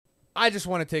I just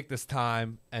want to take this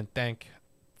time and thank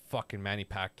fucking Manny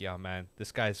Pacquiao, man.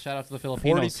 This guy's Shout out to the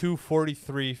Filipinos. 42,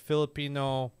 43,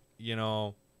 Filipino.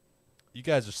 You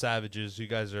guys are savages. You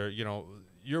guys are,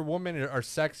 your women are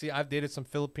sexy. I've dated some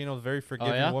Filipinos, very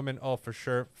forgiving women. Oh, for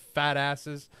sure. Fat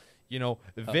asses.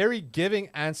 Very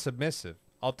giving and submissive.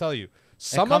 I'll tell you.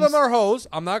 Some of them are hoes.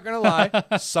 I'm not going to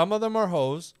lie. Some of them are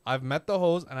hoes. I've met the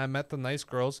hoes and I met the nice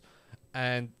girls.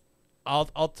 And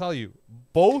I'll tell you,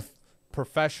 both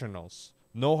professionals.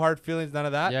 No hard feelings, none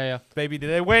of that. Yeah. Baby, did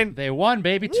they win? They won,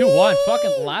 baby. 2-1.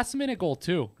 Fucking last minute goal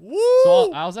too. Woo!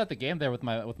 So I was at the game there with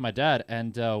my dad,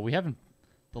 and we haven't.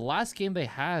 The last game they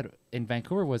had in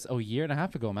Vancouver was a year and a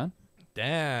half ago, man.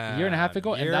 Damn. A year and a half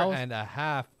ago, and a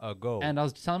half ago. And I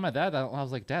was telling my dad that I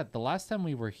was like, Dad, the last time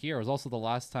we were here was also the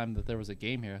last time that there was a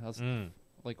game here. That was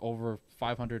like over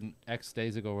 500 X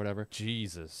days ago or whatever.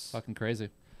 Jesus. Fucking crazy.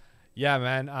 Yeah,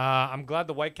 man. I'm glad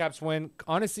the Whitecaps win.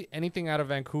 Honestly, anything out of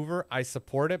Vancouver, I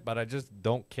support it, but I just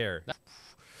don't care.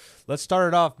 Let's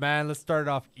start it off, man. Let's start it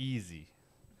off easy.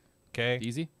 Okay?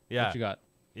 Easy? Yeah. What you got?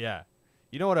 Yeah.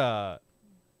 You know what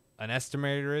an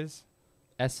estimator is?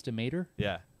 Estimator?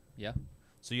 Yeah. Yeah.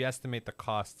 So you estimate the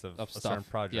costs of a stuff. certain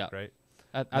project, right?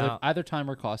 Either time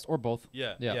or cost, or both.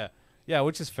 Yeah,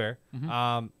 which is fair.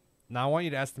 Now I want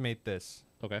you to estimate this.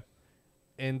 Okay.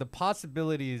 In the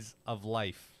possibilities of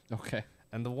life. Okay.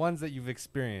 And the ones that you've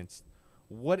experienced,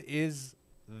 what is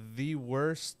the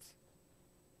worst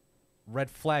red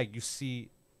flag you see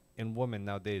in women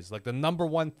nowadays? Like the number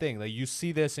one thing, like you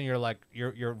see this and you're like,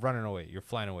 you're running away, you're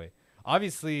flying away.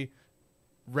 Obviously,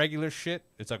 regular shit.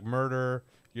 It's like murder.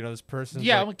 This person.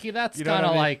 Yeah, okay, that's kind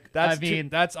of like. That's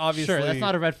that's obviously. Sure, that's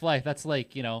not a red flag. That's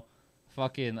like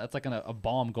fucking. That's like a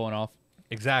bomb going off.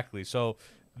 Exactly. So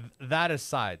that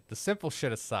aside, the simple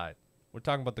shit aside. We're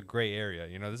talking about the gray area.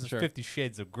 This is 50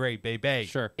 Shades of Gray, baby.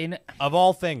 Sure. Of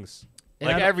all things.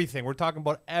 Like everything. We're talking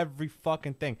about every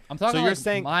fucking thing. I'm talking so you're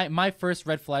saying my first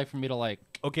red flag for me to like.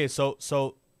 Okay, so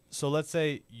let's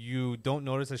say you don't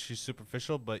notice that she's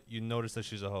superficial, but you notice that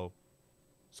she's a hoe.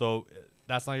 So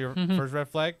that's not your first red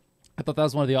flag? I thought that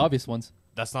was one of the obvious ones.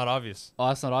 That's not obvious. Oh,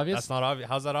 that's not obvious? That's not obvious.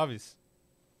 How's that obvious?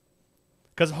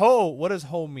 Because hoe, what does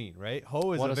hoe mean, right?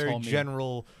 Hoe is a very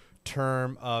general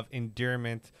term of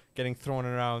endearment getting thrown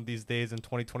around these days in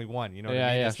 2021. You know what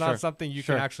I mean? It's not something you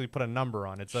can actually put a number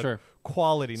on. It's a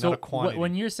quality, not a quantity.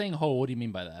 When you're saying hoe, what do you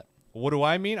mean by that? What do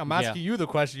I mean? I'm asking you the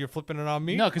question. You're flipping it on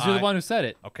me? No, because you're the one who said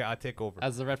it. Okay, I'll take over.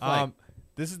 As the red flag.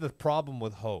 This is the problem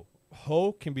with hoe.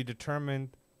 Hoe can be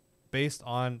determined based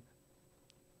on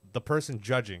the person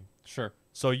judging. Sure.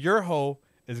 So your hoe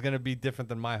is going to be different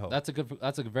than my hoe. That's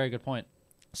a very good point.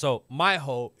 So my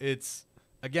hoe, it's,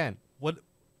 again,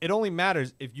 it only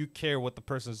matters if you care what the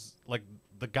person's, like,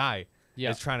 the guy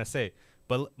is trying to say.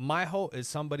 But my hoe is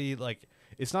somebody, like,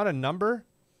 it's not a number.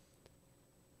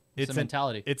 It's a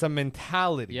mentality. It's a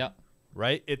mentality. Yeah.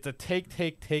 Right? It's a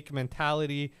take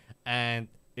mentality, and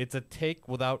it's a take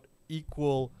without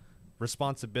equal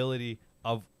responsibility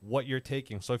of what you're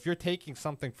taking. So if you're taking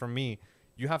something from me,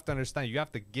 you have to understand, you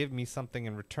have to give me something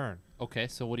in return. Okay,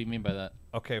 so what do you mean by that?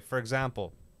 Okay, for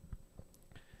example,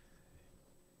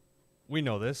 we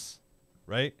know this,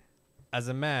 right? As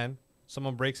a man,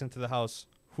 someone breaks into the house,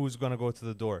 who's going to go to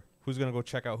the door? Who's going to go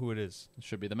check out who it is? It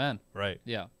should be the man. Right.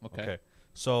 Yeah, okay.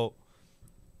 So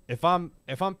if I'm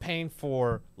paying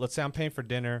for, let's say I'm paying for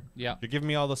dinner, you're giving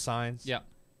me all the signs. Yeah.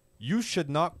 You should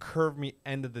not curve me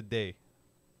end of the day.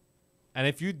 And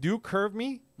if you do curve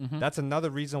me, that's another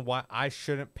reason why I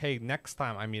shouldn't pay next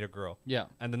time I meet a girl. Yeah.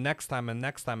 And the next time and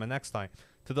next time and next time.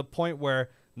 To the point where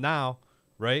now,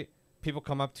 right, people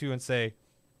come up to you and say,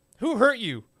 who hurt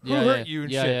you? Who hurt you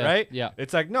and shit, right? Yeah.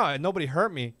 It's like, no, nobody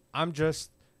hurt me. I'm just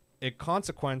a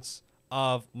consequence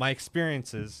of my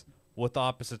experiences with the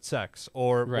opposite sex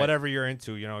or whatever you're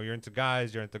into. You're into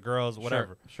guys, you're into girls,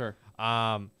 whatever. Sure.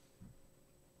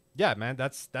 Yeah, man,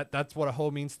 that's what a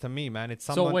hoe means to me, man. It's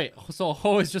someone. So a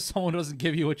hoe is just someone who doesn't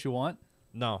give you what you want?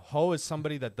 No, hoe is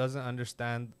somebody that doesn't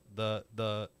understand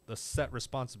the set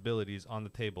responsibilities on the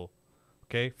table.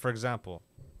 Okay, for example,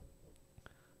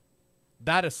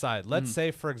 that aside, let's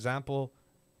say, for example,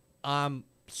 I'm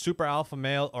super alpha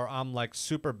male or I'm like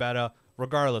super beta.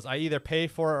 Regardless, I either pay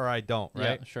for it or I don't,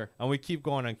 right? Yeah, sure. And we keep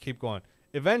going and keep going.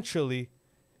 Eventually,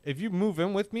 if you move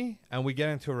in with me and we get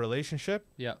into a relationship,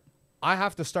 I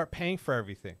have to start paying for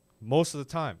everything most of the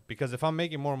time. Because if I'm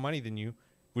making more money than you,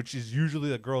 which is usually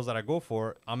the girls that I go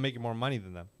for, I'm making more money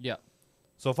than them. Yeah.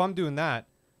 So if I'm doing that,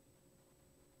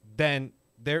 then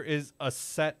there is a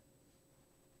set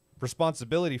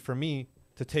responsibility for me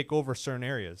to take over certain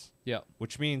areas. Yeah.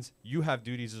 Which means you have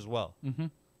duties as well. Mm-hmm.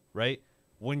 Right?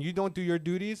 When you don't do your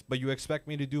duties, but you expect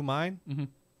me to do mine,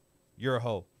 you're a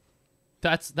hoe.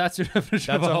 That's your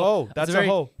definition of That's a hoe. That's a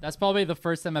hoe. That's probably the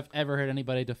first time I've ever heard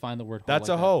anybody define the word hoe. That's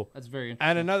like a hoe. That's very interesting.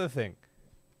 And another thing.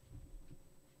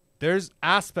 There's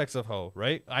aspects of hoe,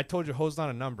 right? I told you hoe's not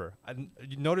a number.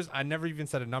 You notice I never even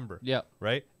said a number. Yeah.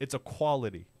 Right? It's a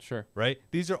quality. Sure. Right?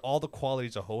 These are all the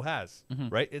qualities a hoe has.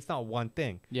 Right? It's not one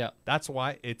thing. Yeah. That's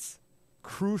why it's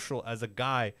crucial as a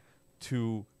guy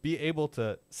to be able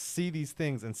to see these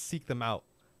things and seek them out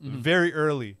very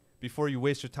early before you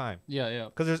waste your time. Yeah, yeah.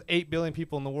 Because there's 8 billion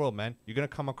people in the world, man. You're going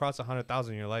to come across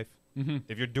 100,000 in your life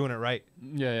if you're doing it right.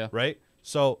 Yeah, yeah. Right?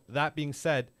 So that being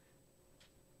said,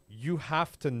 you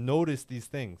have to notice these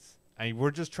things. And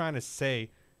we're just trying to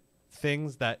say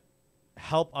things that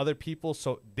help other people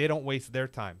so they don't waste their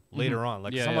time later on.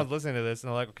 Like someone's listening to this and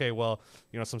they're like, okay, well,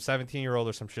 you know, some 17-year-old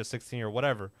or some shit, 16 or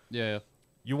whatever. Yeah, yeah.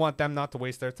 You want them not to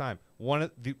waste their time. One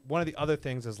of the other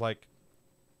things is like,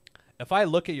 if I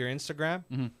look at your Instagram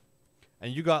and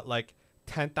you got like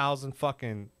 10,000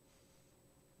 fucking,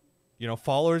 you know,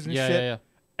 followers and shit.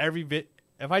 Yeah.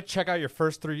 If I check out your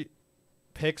first 3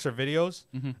 pics or videos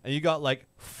and you got like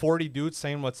 40 dudes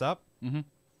saying what's up,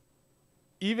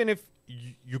 even if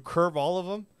you curve all of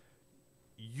them,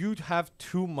 you'd have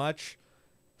too much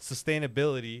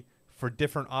sustainability for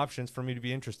different options for me to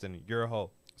be interested in. You're a hoe.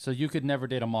 So you could never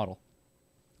date a model.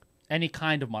 Any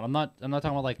kind of model. I'm not talking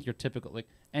about like your typical, like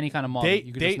any kind of model.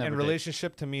 Date and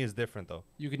relationship to me is different though.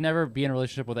 You could never be in a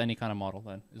relationship with any kind of model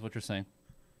then, is what you're saying.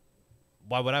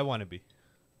 Why would I want to be?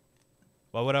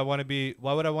 Why would I want to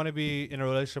be in a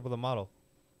relationship with a model?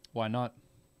 Why not?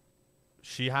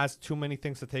 She has too many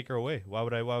things to take her away. Why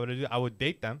would I do? I would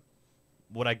date them.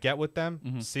 Would I get with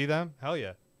them? See them? Hell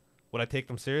yeah. Would I take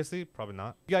them seriously? Probably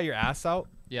not. You got your ass out.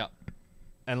 Yeah.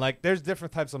 And like, there's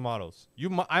different types of models.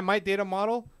 I might date a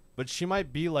model, but she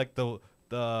might be like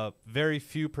the very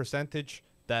few percentage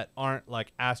that aren't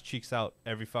like ass cheeks out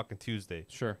every fucking Tuesday.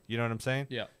 Sure. You know what I'm saying?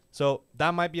 Yeah. So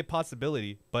that might be a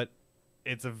possibility, but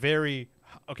it's a very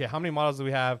okay. How many models do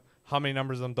we have? How many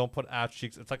numbers of them don't put ass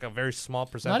cheeks? It's like a very small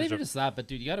percentage. Not even just that, but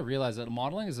dude, you got to realize that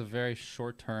modeling is a very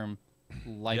short-term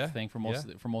life thing for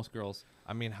most girls.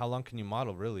 I mean, how long can you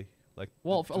model really? Like,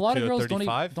 well, a lot of girls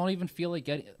don't even feel like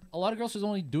getting. A lot of girls just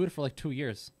only do it for like 2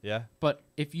 years. Yeah. But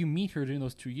if you meet her during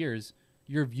those 2 years,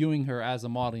 you're viewing her as a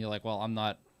model. And you're like, well, I'm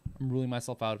ruling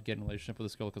myself out of getting a relationship with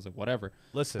this girl because like whatever.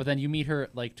 Listen. But then you meet her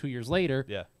like 2 years later.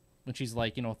 Yeah. When she's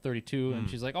like, 32, and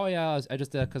she's like, oh yeah, I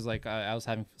just did because like I was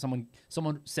having someone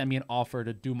sent me an offer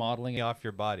to do modeling. Off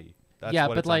your body. That's yeah,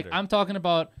 but like I'm talking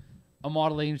about a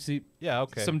model agency. Yeah,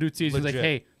 okay. Some dude sees you like,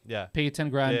 hey, pay you 10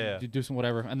 grand, you do some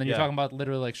whatever, and then you're talking about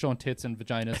literally like showing tits and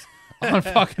vaginas on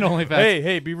fucking OnlyFans.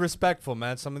 Hey, be respectful,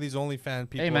 man. Some of these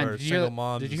OnlyFans people are single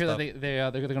moms. Did you hear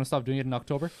that they're gonna stop doing it in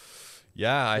October?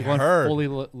 Yeah, I heard. Fully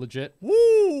legit.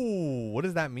 Woo! What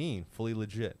does that mean? Fully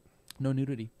legit. No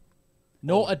nudity.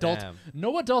 No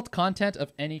adult content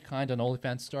of any kind on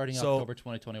OnlyFans starting October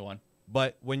 2021.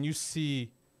 But when you see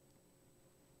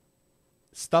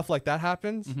stuff like that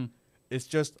happens, it's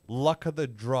just luck of the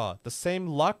draw. The same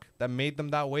luck that made them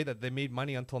that way, that they made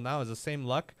money until now, is the same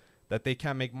luck that they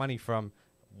can't make money from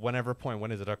whenever point.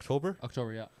 When is it? October?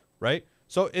 October, yeah. Right?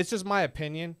 So it's just my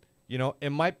opinion. You know, it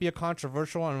might be a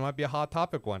controversial one. It might be a hot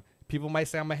topic one. People might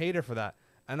say I'm a hater for that.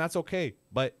 And that's okay.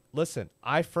 But listen,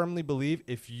 I firmly believe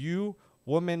if you,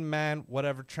 woman, man,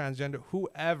 whatever, transgender,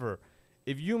 whoever,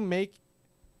 if you make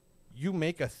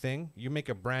a thing, you make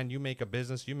a brand, you make a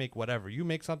business, you make whatever, you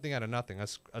make something out of nothing,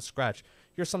 a scratch.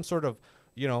 You're some sort of,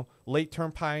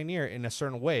 late-term pioneer in a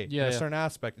certain way, in a certain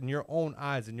aspect. In your own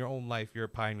eyes, in your own life, you're a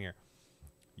pioneer.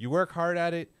 You work hard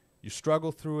at it, you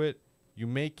struggle through it, you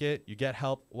make it, you get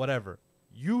help, whatever.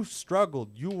 You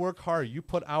struggled, you work hard, you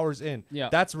put hours in. Yeah.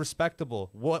 That's respectable.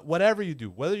 Whatever you do,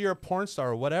 whether you're a porn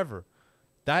star or whatever,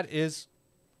 that's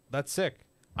sick.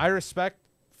 I respect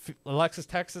Alexis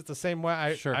Texas the same way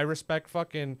I respect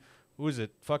fucking, who is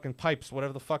it? Fucking Pipes,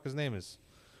 whatever the fuck his name is.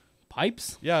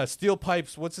 Pipes? Yeah, Steel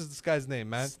Pipes. What's this guy's name,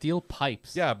 man? Steel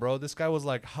Pipes. Yeah, bro. This guy was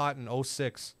like hot in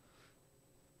 06.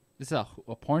 This is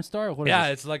a porn star? Or what is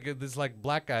this? It's like this like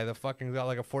black guy that fucking got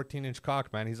like a 14-inch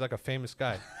cock, man. He's like a famous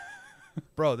guy.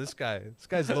 Bro, this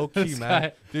guy's low key,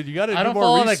 man. Dude, you gotta do more research. I don't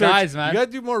follow the guys, man. You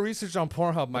gotta do more research on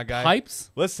Pornhub, my guy.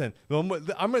 Pipes? Listen, I'm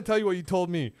gonna tell you what you told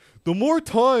me. The more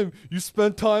time you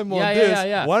spend time on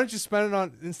this, why don't you spend it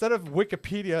on, instead of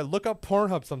Wikipedia, look up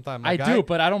Pornhub sometime, my guy. I do,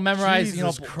 but I don't memorize,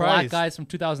 black guys from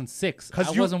 2006.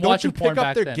 I wasn't watching porn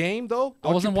back then. Don't you pick up their game, though?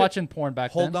 I wasn't watching porn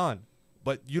back then. Hold on.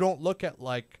 But you don't look at,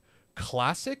 like,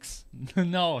 classics?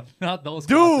 No, not those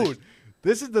classics. Dude,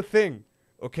 this is the thing,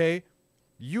 okay?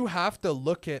 You have to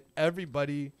look at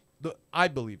everybody I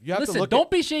believe you have Listen, to look.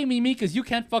 Don't be shaming me because you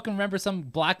can't fucking remember some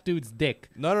black dude's dick.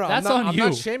 No. That's I'm on you. I'm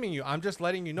not shaming you. I'm just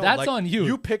letting you know. That's like, on you.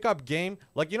 You pick up game.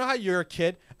 Like, you know how you're a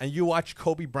kid and you watch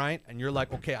Kobe Bryant and you're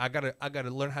like, okay, I gotta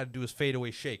learn how to do his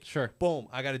fadeaway shake. Sure. Boom,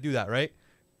 I gotta do that, right?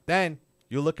 Then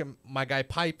you look at my guy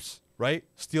Pipes, right?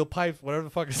 Steel Pipes, whatever the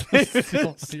fuck his name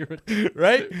is,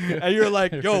 right? And you're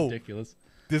like, yo, ridiculous.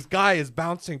 This guy is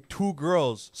bouncing 2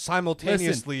 girls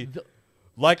simultaneously, Listen,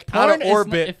 like out of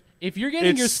orbit. Not, if you're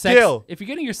getting your skill. if you're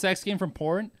getting your sex game from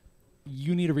porn,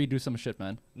 you need to redo some shit,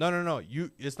 man. No.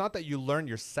 It's not that you learn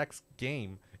your sex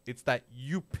game. It's that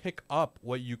you pick up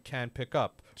what you can pick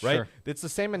up, right? Sure. It's the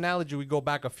same analogy we go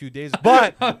back a few days,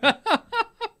 but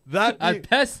that at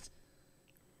best,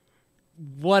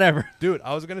 whatever. Dude,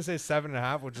 I was gonna say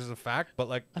 7.5, which is a fact, but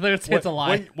like I think it's a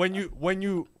lie. When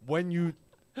you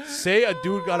say a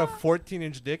dude got a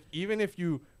 14-inch dick, even if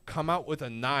you come out with a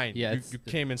 9, you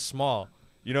came in small.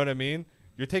 You know what I mean?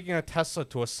 You're taking a Tesla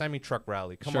to a semi-truck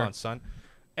rally. Come on, son.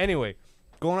 Anyway,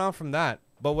 going on from that.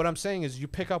 But what I'm saying is you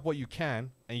pick up what you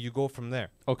can and you go from there.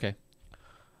 Okay.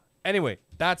 Anyway,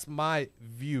 that's my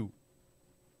view.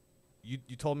 You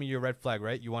told me you're a red flag,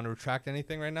 right? You want to retract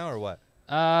anything right now or what?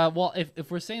 Well,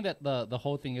 if we're saying that the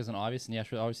whole thing isn't obvious, and yeah,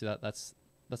 sure, obviously that's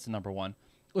the number one.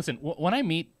 Listen, when I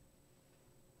meet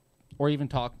or even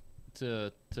talk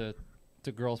to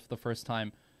girls for the first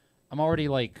time, I'm already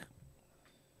like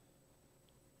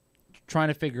trying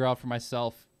to figure out for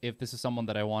myself if this is someone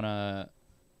that I want to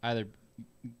either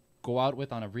go out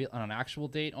with on an actual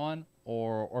date on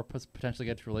or potentially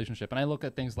get to a relationship. And I look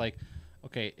at things like,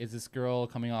 okay, is this girl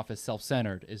coming off as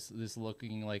self-centered? Is this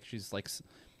looking like she's like,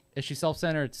 is she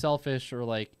self-centered, selfish, or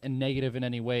like a negative in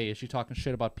any way? Is she talking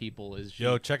shit about people? Is she...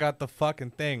 Yo, check out the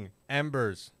fucking thing.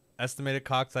 Embers. Estimated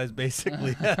cock size,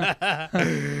 basically.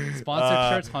 Sponsored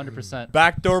shirts, 100%.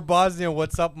 Backdoor Bosnian,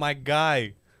 what's up, my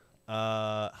guy?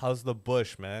 How's the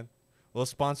bush, man? Well,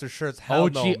 sponsored shirts, hell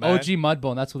OG, no, man. OG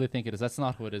Mudbone, that's what they think it is. That's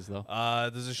not who it is, though.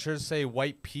 Does the shirt say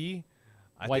white pea?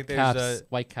 White caps.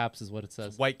 White caps is what it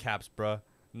says. White caps, bro.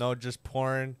 No, just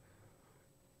porn.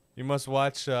 You must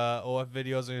watch OF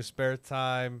videos in your spare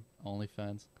time.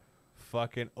 OnlyFans.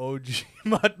 Fucking OG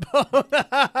Mudbone.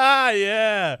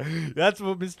 Yeah.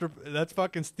 That's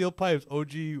fucking Steel Pipes.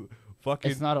 OG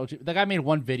fucking. It's not OG. The guy made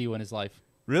one video in his life.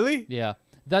 Really? Yeah.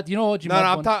 That, you know OG No, Mudbone? no,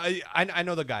 I'm talking. I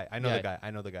know the guy. I know the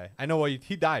guy. I know what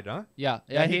he died, huh? Yeah.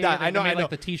 He died. I know. Made, like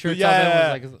the T-shirts.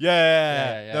 Yeah.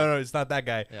 Yeah. No, it's not that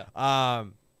guy. Yeah.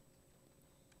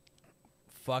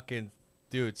 Fucking.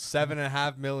 Dude,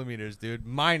 7.5 millimeters, dude.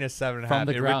 Minus 7.5. From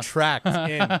the ground. Retracts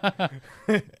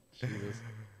in. Jesus.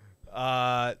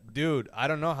 Dude, I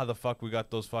don't know how the fuck we got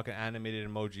those fucking animated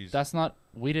emojis. That's not.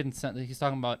 We didn't send. He's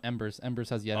talking about Embers. Embers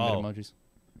has the animated emojis.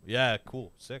 Yeah,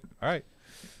 cool, sick. All right,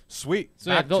 sweet.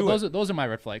 So yeah, those are my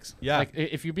red flags. Yeah. Like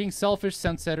if you're being selfish,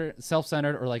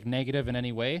 self-centered, or like negative in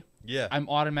any way, yeah, I'm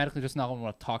automatically just not gonna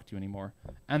want to talk to you anymore.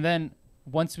 And then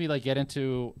once we like get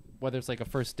into whether it's like a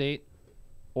first date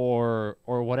or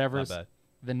whatever,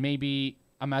 then maybe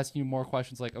I'm asking you more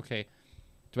questions like, okay,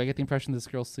 do I get the impression this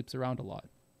girl sleeps around a lot?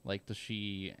 Like, does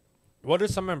she... What are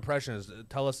some impressions?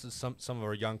 Tell us some of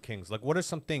our young kings. Like, what are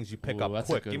some things you pick up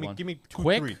quick? Give me 2,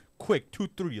 3. Quick, 2,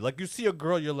 3. Like, you see a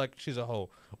girl, you're like, she's a hoe.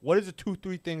 What is the 2,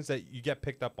 3 things that you get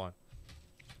picked up on?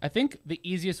 I think the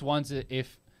easiest ones,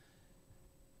 if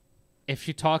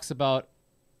she talks about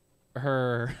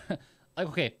her... like,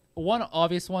 okay, one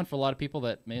obvious one for a lot of people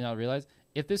that may not realize,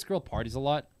 if this girl parties a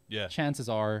lot, chances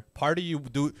are... Party,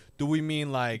 do we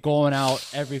mean like... Going out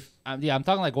every... I'm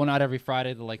talking like going out every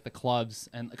Friday to like the clubs.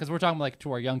 And because we're talking like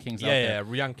to our young kings out there.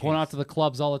 Yeah, young kings. Going out to the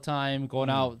clubs all the time, going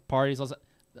out, parties.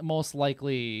 Most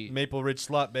likely... Maple Ridge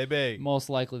slut, baby. Most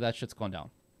likely that shit's going down,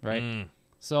 right?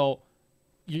 So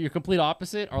your complete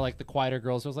opposite are like the quieter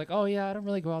girls who's like, oh yeah, I don't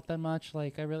really go out that much.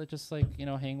 Like I really just like,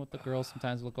 hang with the girls.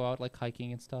 Sometimes we'll go out like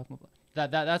hiking and stuff.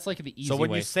 That's like the easy way. So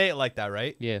when you say it like that,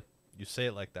 right? Yeah. You say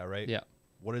it like that, right? Yeah.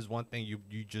 What is one thing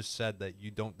you just said that you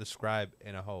don't describe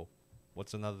in a hoe?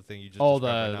 What's another thing you just described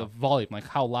right now? The volume, like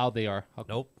how loud they are.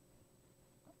 Nope.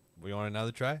 We want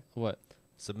another try? What?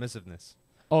 Submissiveness.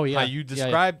 Oh, yeah. How you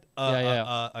described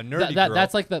a nerdy girl.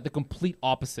 That's like the complete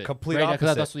opposite. Complete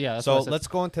opposite. That's so let's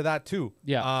go into that too.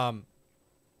 Yeah.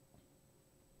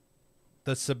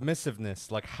 The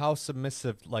submissiveness, like how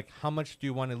submissive, like how much do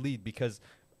you want to lead? Because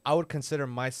I would consider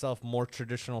myself more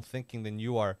traditional thinking than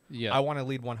you are. Yeah. I want to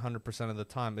lead 100% of the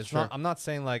time. It's not. I'm not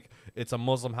saying like it's a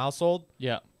Muslim household.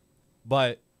 Yeah.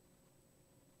 But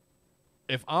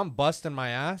if I'm busting my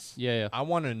ass, yeah. I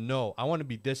want to know. I want to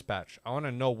be dispatched. I want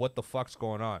to know what the fuck's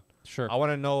going on. Sure. I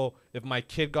want to know if my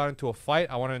kid got into a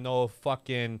fight. I want to know if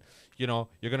fucking, you know,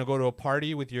 you're going to go to a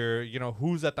party with your, you know,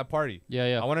 who's at the party?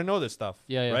 Yeah. I want to know this stuff.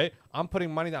 Yeah. Right? I'm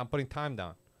putting money down. I'm putting time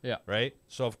down. Yeah. Right?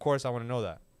 So, of course, I want to know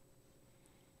that.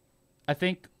 I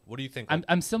think. What do you think?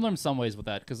 I'm similar in some ways with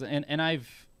that because and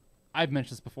I've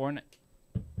mentioned this before, and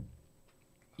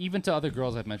even to other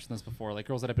girls I've mentioned this before, like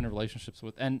girls that I've been in relationships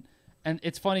with, and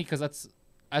it's funny because that's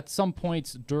at some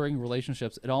points during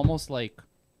relationships it almost like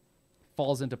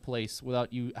falls into place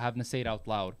without you having to say it out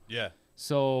loud. Yeah.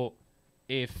 So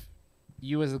if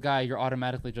you as a guy, you're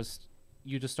automatically just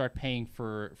start paying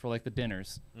for like the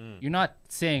dinners. You're not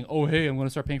saying, oh hey, I'm going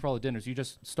to start paying for all the dinners. You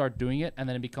just start doing it, and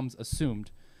then it becomes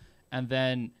assumed. And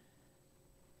then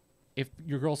if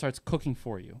your girl starts cooking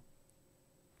for you,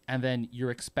 and then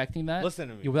you're expecting that, listen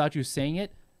to me, without you saying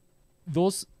it,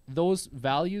 those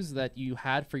values that you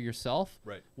had for yourself,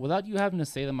 right, without you having to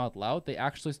say them out loud, they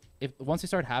actually, once they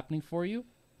start happening for you,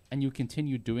 and you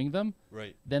continue doing them,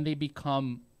 right, then they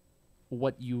become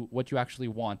what you actually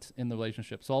want in the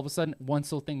relationship. So all of a sudden, once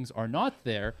those things are not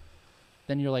there,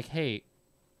 then you're like, hey,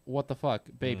 what the fuck,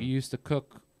 babe? You used to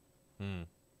cook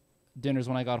dinners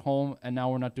when I got home, and now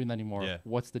we're not doing that anymore. Yeah.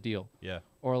 What's the deal? Yeah.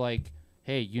 Or like,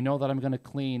 hey, you know that I'm gonna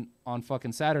clean on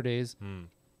fucking Saturdays,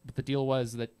 but the deal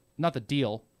was that, not the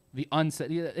deal, the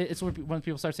unsaid. It's when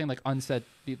people start saying like unsaid,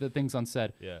 the things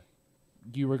unsaid. Yeah.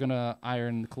 You were gonna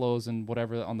iron clothes and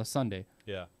whatever on the Sunday.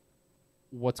 Yeah.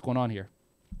 What's going on here?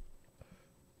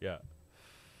 Yeah.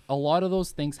 A lot of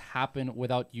those things happen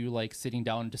without you like sitting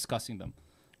down and discussing them.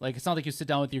 Like, it's not like you sit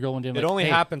down with your girl and do it only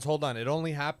happens, hold on, it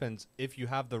only happens if you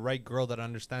have the right girl that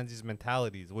understands these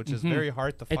mentalities, which is very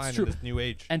hard to find in this new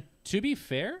age. And to be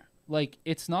fair, like,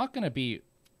 it's not going to be,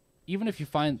 even if you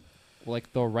find,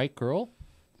 like, the right girl.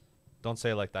 Don't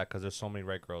say it like that because there's so many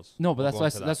right girls. No, but that's what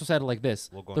I said it like this.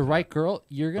 The right girl,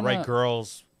 you're going to. The right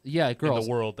girls. Yeah, girls. In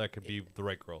the world that could be the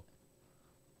right girl.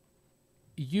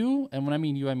 You, and when I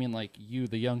mean you, I mean, like, you,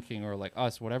 the young king, or, like,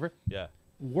 us, whatever. Yeah.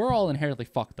 We're all inherently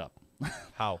fucked up.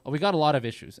 How? We got a lot of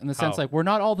issues in the sense like we're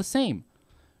not all the same.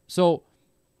 So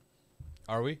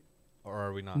are we, or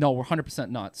are we not? No, we're 100%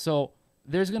 not. So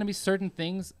there's going to be certain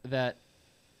things that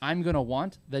I'm going to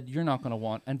want that you're not going to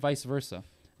want, and vice versa.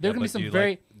 There's going to be some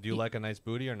very. Do you like a nice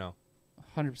booty or no?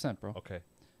 100%, bro. Okay.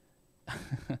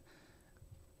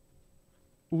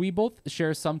 We both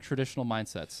share some traditional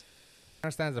mindsets.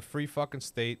 Afghanistan is a free fucking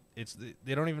state.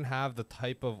 They don't even have the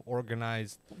type of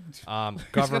organized government.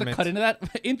 Just gotta cut into that.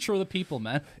 Intro the people,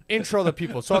 man. Intro the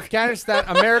people. So Afghanistan,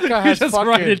 America has just fucking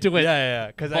right into it. Yeah.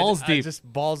 Because balls deep. just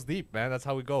balls deep, man. That's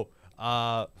how we go.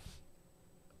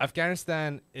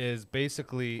 Afghanistan is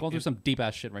basically going through some deep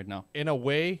ass shit right now. In a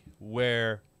way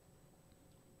where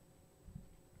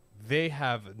they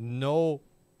have no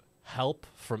help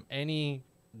from any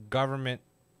government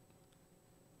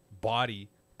body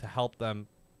to help them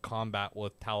combat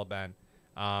with Taliban.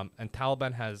 And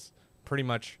Taliban has pretty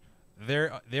much,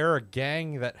 they're a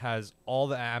gang that has all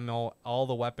the ammo, all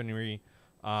the weaponry,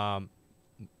 a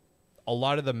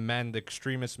lot of the men, the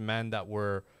extremist men that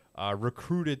were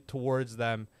recruited towards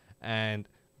them. And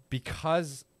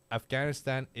because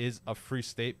Afghanistan is a free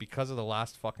state, because of the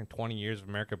last fucking 20 years of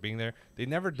America being there, they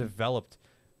never developed,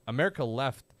 America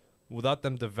left without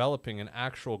them developing an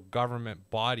actual government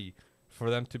body for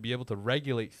them to be able to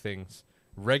regulate things,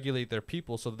 regulate their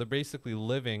people. So they're basically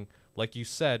living, like you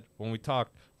said when we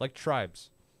talked, like tribes,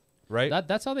 right?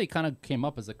 That's how they kind of came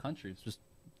up as a country.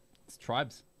 It's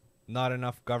tribes. Not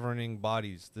enough governing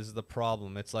bodies. This is the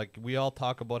problem. It's like we all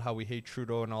talk about how we hate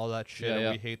Trudeau and all that shit,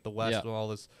 and we hate the West and all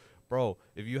this. Bro,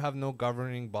 if you have no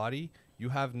governing body, you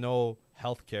have no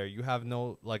healthcare. You have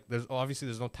no, like, there's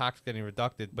no tax getting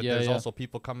reducted, but there's also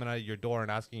people coming out of your door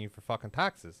and asking you for fucking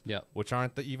taxes, which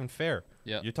aren't even fair.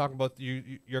 You're talking about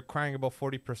you're crying about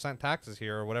 40% taxes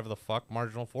here or whatever the fuck,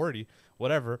 marginal 40,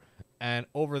 whatever, and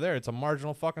over there it's a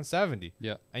marginal fucking 70.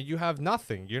 And you have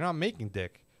nothing. You're not making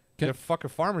dick. They're fucking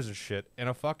farmers and shit in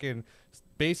a fucking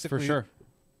basically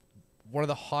one of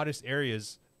the hottest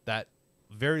areas that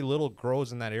very little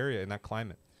grows in that area, in that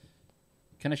climate.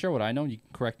 Can I share what I know? You can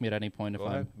correct me at any point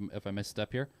if I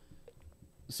misstep here.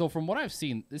 So from what I've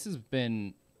seen, this has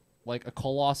been like a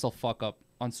colossal fuck up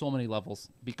on so many levels,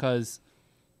 because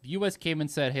the U.S. came and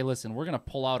said, hey, listen, we're going to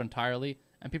pull out entirely.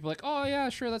 And people are like, oh, yeah,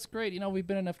 sure, that's great. You know, we've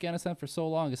been in Afghanistan for so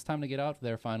long. It's time to get out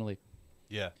there finally.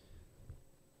 Yeah.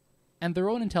 And their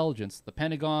own intelligence, the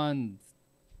Pentagon,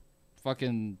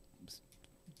 fucking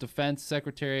defense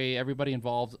secretary, everybody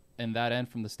involved in that end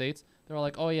from the States, they're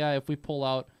like, oh, yeah, if we pull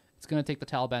out, it's going to take the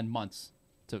Taliban months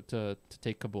to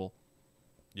take Kabul.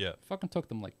 Yeah. Fucking took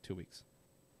them like 2 weeks.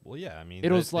 Well, yeah, I mean, they're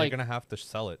going to have to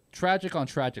sell it. Tragic on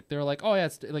tragic. They're like, oh, yeah,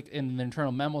 it's like in the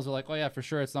internal memos, they're like, oh, yeah, for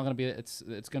sure, it's not going to be, it's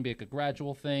going to be like a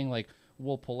gradual thing. Like,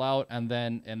 we'll pull out, and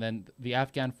then the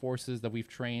Afghan forces that we've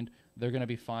trained, they're gonna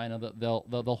be fine, and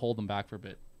they'll hold them back for a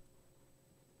bit.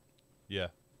 Yeah.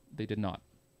 They did not.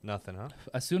 Nothing, huh?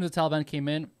 As soon as the Taliban came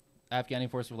in, Afghani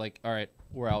forces were like, all right,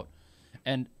 we're out.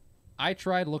 And I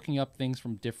tried looking up things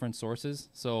from different sources.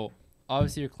 So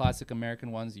obviously your classic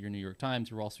American ones, your New York Times,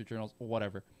 your Wall Street Journals, or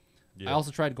whatever. Yeah. I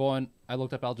also tried I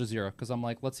looked up Al Jazeera because I'm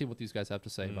like, let's see what these guys have to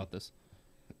say about this.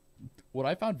 What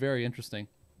I found very interesting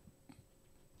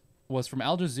was from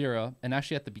Al Jazeera, and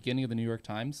actually at the beginning of the New York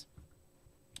Times,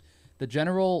 the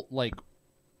general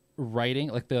writing,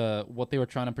 what they were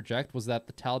trying to project was that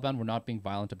the Taliban were not being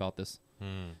violent about this.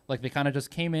 Like they kind of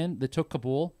just came in, they took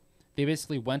Kabul, they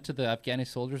basically went to the Afghani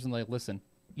soldiers and listen,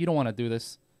 you don't want to do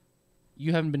this.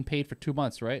 You haven't been paid for 2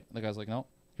 months, right? The guy's like, no,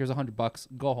 here's $100,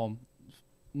 go home,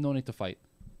 no need to fight.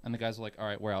 And the guys were like, all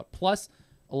right, we're out. Plus,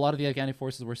 a lot of the Afghani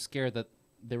forces were scared that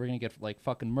they were going to get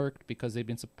fucking murked because they'd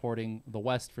been supporting the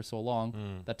West for so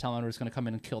long that Taliban was going to come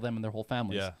in and kill them and their whole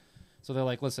families. Yeah. So they're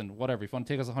like, listen, whatever. If you want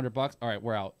to take us $100, all right,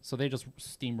 we're out. So they just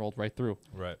steamrolled right through.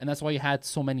 Right. And that's why you had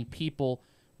so many people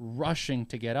rushing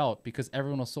to get out because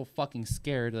everyone was so fucking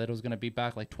scared that it was going to be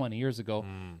back 20 years ago,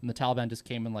 and the Taliban just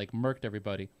came and murked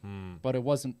everybody. But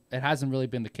it hasn't really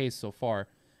been the case so far.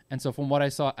 And so from what I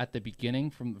saw at the beginning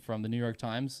from the New York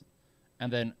Times,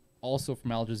 and then also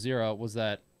from Al Jazeera, was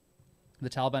that the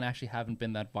Taliban actually haven't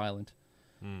been that violent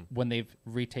when they've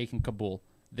retaken Kabul.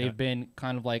 They've been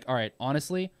kind of all right,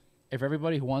 honestly, if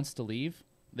everybody who wants to leave,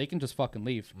 they can just fucking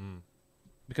leave.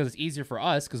 Because it's easier for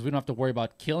us because we don't have to worry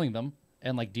about killing them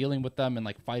and dealing with them and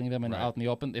fighting them and out in the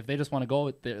open. If they just want to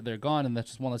go, they're gone, and that's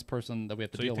just one less person that we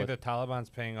have to deal with. So you think the Taliban's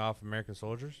paying off American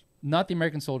soldiers? Not the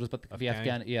American soldiers, but the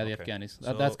Afghanis.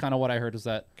 So that's kind of what I heard. Is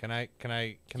that can I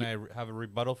have a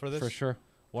rebuttal for this? For sure.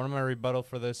 One of my rebuttal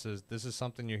for this is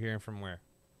something you're hearing from where?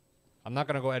 I'm not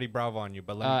gonna go Eddie Bravo on you,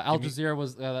 but Al Jazeera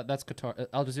was that's Qatar.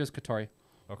 Al Jazeera's Qatari.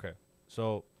 Okay,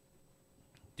 so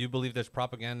do you believe there's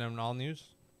propaganda in all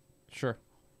news? Sure.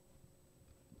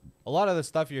 A lot of the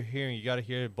stuff you're hearing, you got to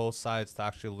hear both sides to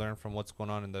actually learn from what's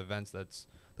going on in the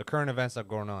current events that are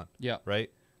going on. Yeah.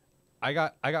 Right. I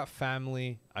got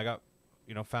family. I got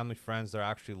family friends that are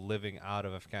actually living out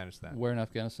of Afghanistan. Where in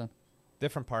Afghanistan?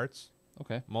 Different parts.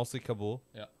 Okay. Mostly Kabul.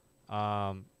 Yeah.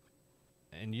 And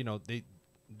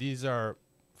these are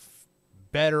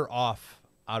better off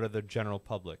out of the general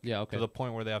public. Yeah. Okay. To the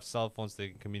point where they have cell phones, they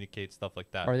can communicate, stuff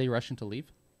like that. Are they rushing to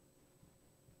leave?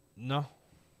 No.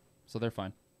 So they're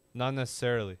fine. Not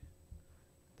necessarily.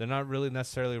 They're not really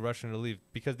necessarily rushing to leave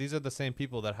because these are the same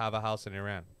people that have a house in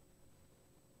Iran.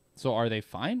 So are they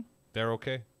fine? They're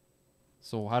okay.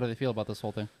 So how do they feel about this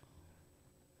whole thing?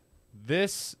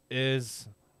 This is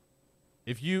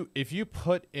if you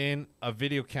put in a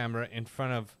video camera in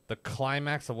front of the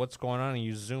climax of what's going on and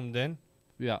you zoomed in,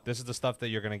 this is the stuff that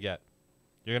you're going to get.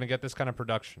 You're going to get this kind of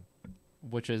production.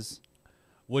 Which is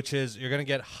you're going to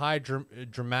get high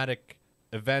dramatic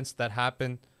events that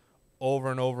happen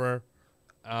over and over,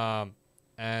 and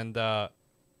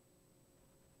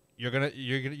you're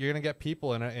gonna get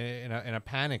people in a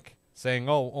panic saying,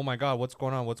 oh my God, what's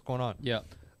going on? Yeah,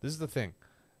 this is the thing.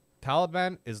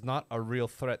 Taliban is not a real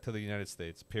threat to the United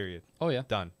States. Period. Oh yeah,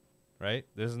 done. Right?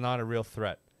 This is not a real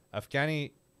threat.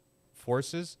 Afghani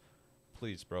forces,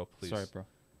 please, bro, please. Sorry, bro.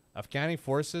 Afghani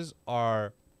forces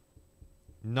are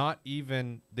not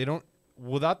even. They don't.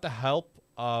 Without the help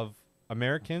of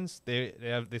Americans, they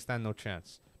stand no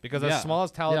chance because as small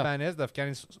as Taliban is, the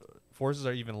Afghani forces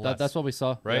are even less. That's what we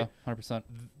saw, right? 100%.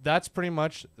 That's pretty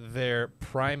much their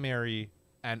primary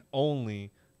and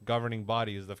only governing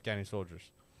body is the Afghani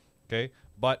soldiers. Okay,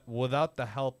 but without the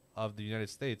help of the United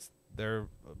States, they're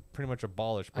pretty much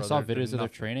abolished. Bro. I saw videos of their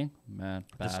training. Man,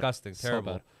 bad. Disgusting,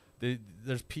 terrible. So bad.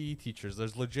 There's PE teachers.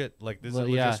 There's legit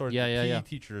PE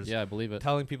teachers. Yeah, I believe it.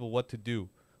 Telling people what to do.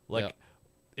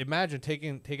 Imagine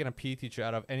taking a PE teacher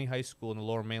out of any high school in the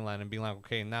Lower Mainland and being like,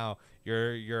 okay, now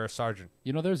you're a sergeant.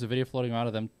 There's a video floating around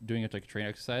of them doing it like a training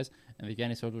exercise, and the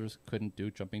Afghani soldiers couldn't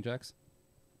do jumping jacks.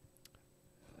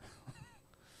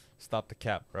 Stop the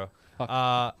cap, bro.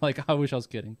 I wish I was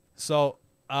kidding. So,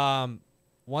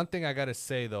 one thing I gotta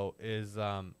say though is,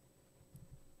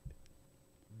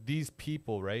 these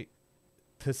people, right,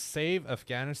 to save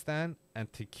Afghanistan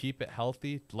and to keep it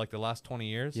healthy, like the last 20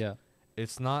 years. Yeah.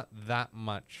 It's not that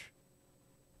much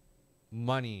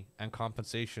money and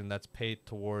compensation that's paid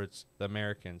towards the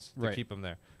Americans to keep them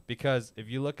there. Because if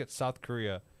you look at South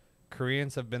Korea,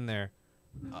 Koreans have been there.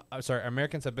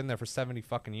 Americans have been there for 70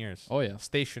 fucking years. Oh yeah,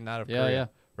 stationed out of Korea. Yeah.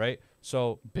 Right.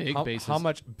 So big bases. How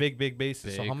much big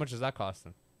bases? So how much is that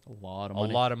costing? A lot of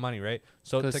money. A lot of money, right?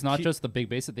 So it's not just the big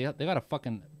bases. They got to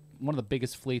fucking one of the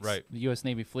biggest fleets, right. the U.S.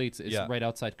 Navy fleets, is right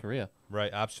outside Korea.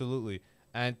 Right, absolutely.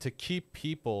 And to keep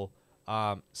people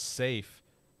safe,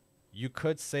 you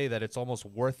could say that it's almost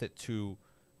worth it to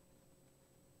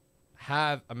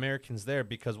have Americans there,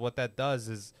 because what that does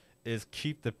is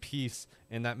keep the peace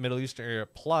in that Middle Eastern area.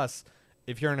 Plus,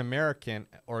 if you're an American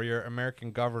or you're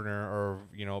American governor or,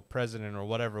 you know, president or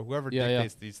whatever, whoever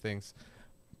dictates these things,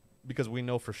 because we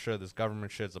know for sure this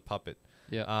government shit is a puppet.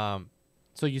 Yeah.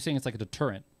 So you're saying it's like a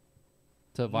deterrent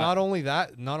to not only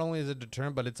that, not only is it a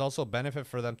deterrent, but it's also a benefit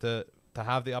for them to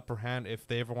have the upper hand if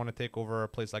they ever want to take over a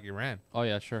place like Iran. Oh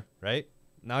yeah, sure. Right?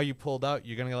 Now you pulled out,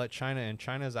 you're gonna let China, and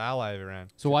China's ally of Iran.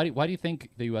 So why do you think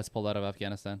the U.S. pulled out of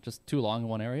Afghanistan? Just too long in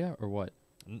one area, or what?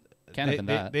 Can't have been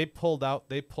that. They pulled out.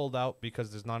 They pulled out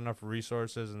because there's not enough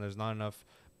resources and there's not enough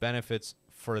benefits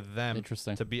for them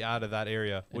to be out of that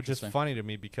area, which is funny to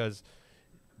me, because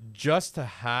just to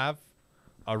have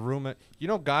a room, you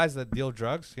know, guys that deal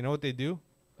drugs, you know what they do?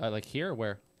 Like here or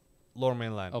where? Lower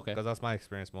Mainland. Okay. Because that's my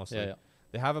experience mostly. Yeah.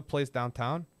 They have a place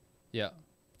downtown. Yeah.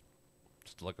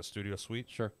 Just like a studio suite.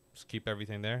 Sure. Just keep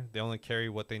everything there. They only carry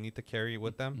what they need to carry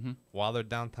with them while they're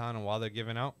downtown and while they're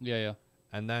giving out. Yeah.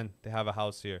 And then they have a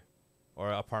house here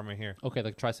or an apartment here. Okay,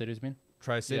 like Tri-Cities, you mean?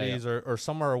 Tri-Cities or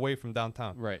somewhere away from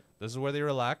downtown. Right. This is where they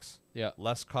relax. Yeah.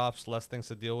 Less cops, less things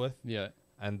to deal with. Yeah.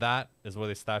 And that is where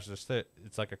they stash their shit.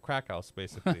 It's like a crack house,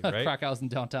 basically, right? Crack house in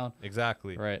downtown.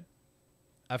 Exactly. Right.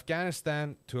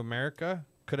 Afghanistan to America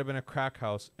could have been a crack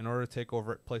house in order to take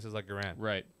over places like Iran.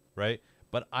 Right. Right?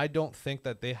 But I don't think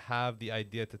that they have the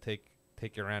idea to take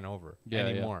Iran over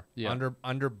anymore. Yeah.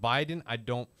 Under Biden, I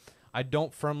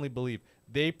don't firmly believe.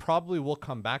 They probably will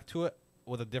come back to it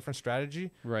with a different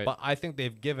strategy. Right. But I think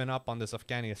they've given up on this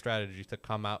Afghani strategy to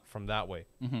come out from that way.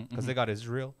 Because they got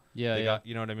Israel. Yeah. They got,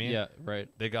 you know what I mean? Yeah, right.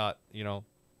 They got, you know,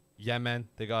 Yemen.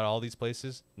 They got all these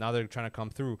places. Now they're trying to come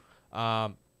through.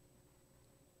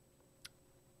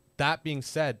 That being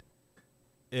said,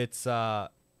 it's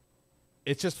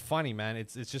just funny, man.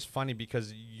 It's just funny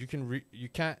because you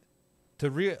can't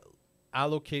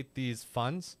reallocate these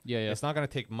funds. Yeah. It's not gonna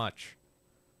take much,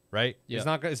 right? Yeah.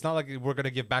 It's not like we're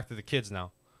gonna give back to the kids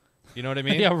now. You know what I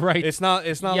mean? Yeah, right. It's not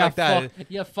like that.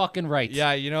 Yeah, fucking right.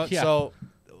 Yeah, you know. Yeah. So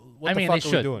what the fuck they are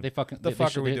should. we doing? They fucking. The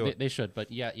fuck are we doing? They should.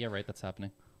 But yeah, right. That's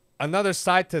happening. Another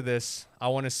side to this, I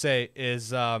want to say,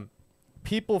 is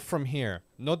people from here.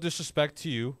 No disrespect to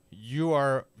you.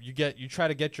 You try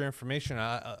to get your information.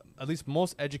 At least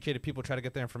most educated people try to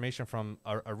get their information from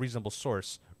a reasonable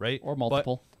source, right? Or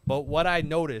multiple. But what I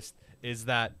noticed is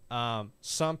that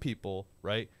some people,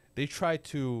 right, they try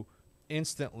to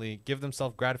instantly give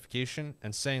themselves gratification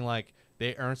and saying like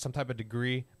they earned some type of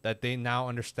degree that they now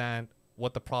understand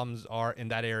what the problems are in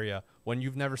that area when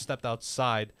you've never stepped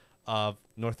outside of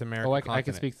North America. Oh, I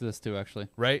can speak to this too, actually.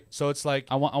 Right, so it's like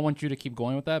I want you to keep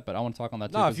going with that, but I want to talk on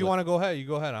that too. No, if you want to go ahead, you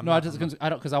go ahead.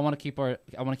 Because I want to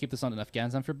keep this on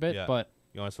Afghanistan for a bit. Yeah. But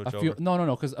you want to switch over?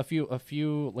 No, because a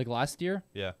few like last year,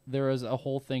 there was a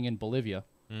whole thing in Bolivia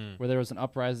where there was an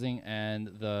uprising and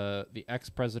the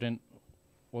ex-president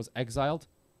was exiled.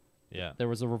 Yeah, there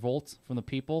was a revolt from the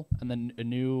people, and then a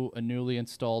newly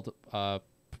installed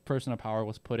person of power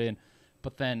was put in.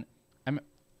 But then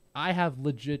I have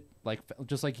legit, like,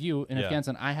 just like you in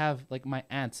Afghanistan, I have like my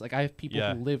aunts, like I have people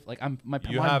who live, like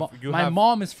my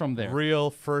mom is from there.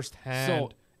 Real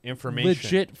firsthand information.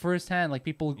 Legit firsthand, like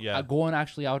people going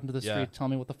actually out into the street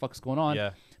telling me what the fuck's going on.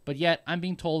 Yeah. But yet I'm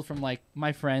being told from like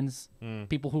my friends,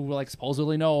 people who like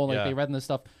supposedly know, like they read in this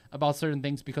stuff about certain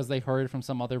things because they heard from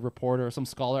some other reporter or some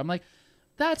scholar. I'm like,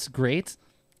 that's great.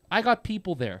 I got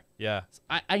people there. Yeah.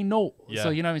 I know. Yeah. So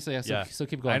you know what I mean? So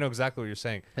keep going. I know exactly what you're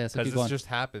saying. Yeah, so because this just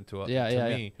happened to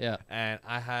me. Yeah. And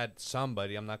I had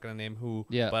somebody, I'm not going to name who,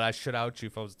 but I should out you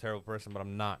if I was a terrible person, but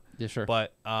I'm not. Yeah, sure.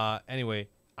 But anyway,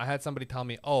 I had somebody tell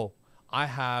me, oh, I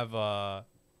have a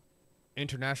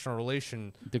international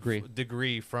relation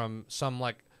degree from some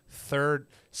like third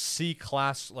C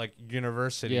class like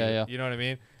university. Yeah. You know what I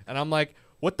mean? And I'm like,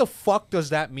 what the fuck does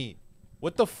that mean?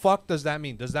 What the fuck does that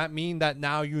mean? Does that mean that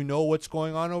now you know what's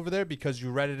going on over there because you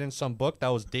read it in some book that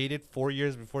was dated 4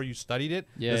 years before you studied it?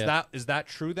 Yeah. Is that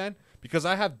true then? Because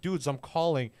I have dudes I'm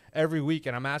calling every week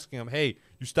and I'm asking them, hey,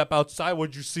 you step outside,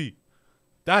 what'd you see?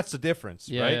 That's the difference,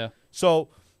 right? Yeah. So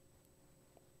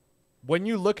when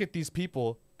you look at these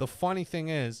people, the funny thing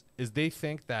is they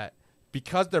think that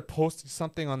because they're posting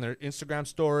something on their Instagram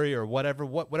story or whatever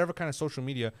kind of social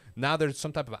media, now they're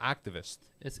some type of activist.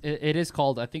 It is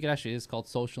called, I think it actually is called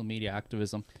social media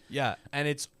activism. Yeah, and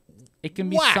it can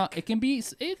be whack. I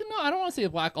don't want to say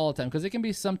whack all the time because it can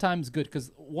be sometimes good,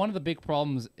 because one of the big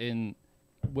problems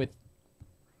with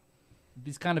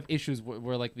these kind of issues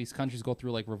where like these countries go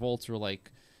through like revolts or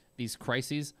like these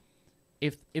crises,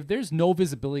 if there's no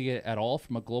visibility at all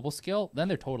from a global scale, then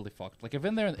they're totally fucked. Like if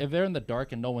they're in the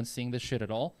dark and no one's seeing this shit at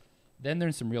all, then they're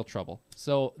in some real trouble.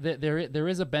 So there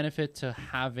is a benefit to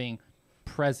having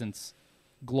presence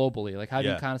globally, like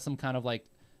having some kind of like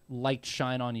light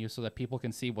shine on you so that people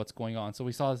can see what's going on. So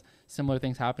we saw similar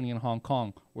things happening in Hong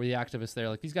Kong where the activists there,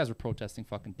 like these guys were protesting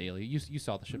fucking daily. You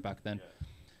saw the shit back then. Yeah.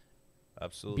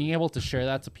 Absolutely. Being able to share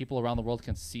that so people around the world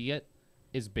can see it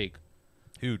is big.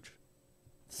 Huge.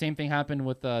 Same thing happened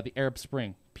with the Arab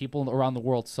Spring. People around the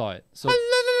world saw it. So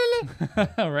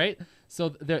right? So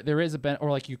there is or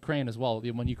like Ukraine as well.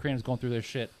 When Ukraine is going through their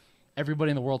shit,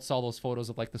 everybody in the world saw those photos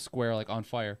of like the square like on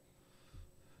fire.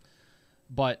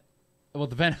 But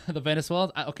the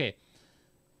Venezuelans, okay.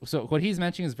 So what he's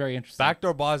mentioning is very interesting.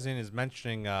 Backdoor Bosnian is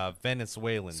mentioning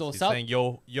Venezuelans. So he's saying,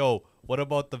 yo, what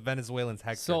about the Venezuelans,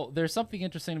 Hector? So there's something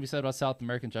interesting to be said about South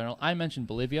America in general. I mentioned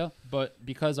Bolivia, but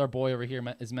because our boy over here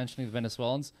is mentioning the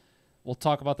Venezuelans, we'll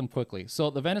talk about them quickly.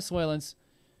 So the Venezuelans,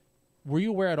 were you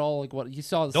aware at all like what you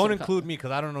saw? Don't include me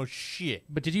because I don't know shit.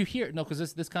 But did you hear? No,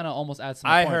 because this kind of almost adds some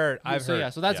I've heard. Yeah,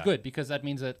 so that's good because that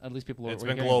means that at least people it's were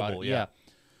been hearing global, about it. Yeah.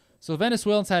 So the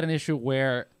Venezuelans had an issue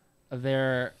where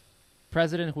their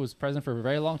president, who was president for a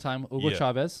very long time, Hugo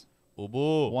Chavez,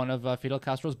 one of Fidel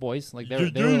Castro's boys, like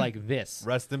they were like this.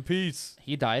 Rest in peace.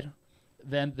 He died.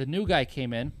 Then the new guy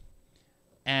came in,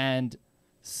 and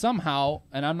somehow,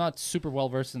 and I'm not super well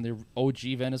versed in the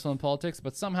OG Venezuelan politics,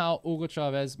 but somehow Hugo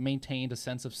Chavez maintained a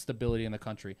sense of stability in the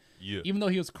country. Yeah. Even though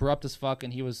he was corrupt as fuck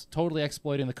and he was totally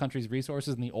exploiting the country's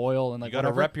resources and the oil and like you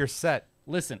gotta rep your set.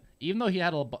 Listen, even though he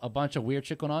had a bunch of weird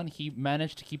shit going on, he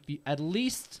managed to keep at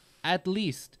least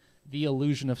the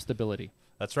illusion of stability.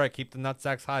 That's right. Keep the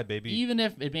nutsacks high, baby. Even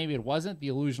if maybe it wasn't, the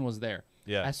illusion was there.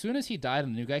 Yeah. As soon as he died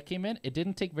and the new guy came in, it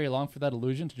didn't take very long for that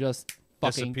illusion to just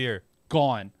fucking disappear.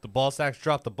 Gone. The ball sacks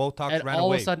dropped. The Botox ran away. And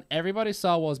all of a sudden, everybody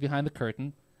saw what was behind the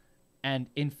curtain, and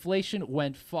inflation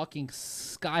went fucking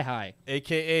sky high.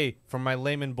 AKA, from my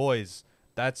layman boys,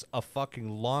 that's a fucking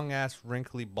long-ass,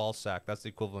 wrinkly ball sack. That's the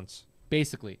equivalence.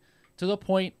 Basically. To the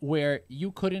point where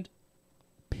you couldn't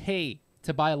pay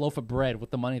to buy a loaf of bread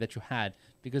with the money that you had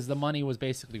because the money was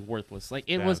basically worthless. Like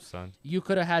you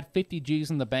could have had 50 G's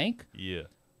in the bank. Yeah.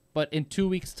 But in 2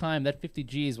 weeks' time, that 50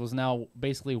 G's was now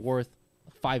basically worth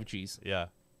 5 G's. Yeah.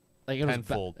 Like it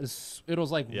tenfold. It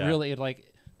was like really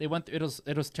they went through,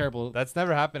 it was terrible. That's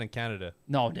never happened in Canada.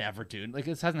 No, never, dude. Like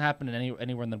this hasn't happened in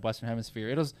anywhere in the Western Hemisphere.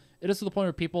 It is to the point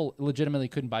where people legitimately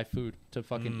couldn't buy food to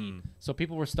fucking eat. So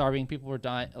people were starving. People were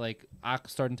dying, like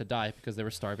starting to die because they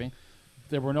were starving.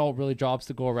 There were no really jobs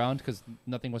to go around because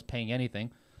nothing was paying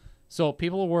anything. So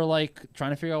people were like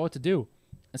trying to figure out what to do.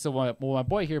 And so what my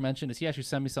boy here mentioned is he actually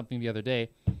sent me something the other day.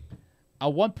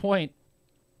 At one point,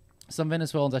 some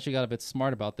Venezuelans actually got a bit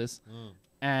smart about this.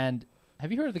 And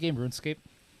have you heard of the game RuneScape?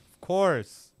 Of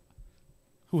course.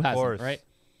 Who hasn't, right?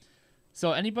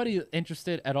 So anybody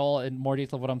interested at all in more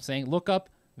detail of what I'm saying, look up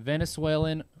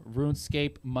Venezuelan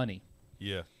RuneScape money.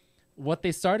 Yeah. What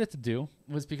they started to do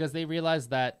was because they realized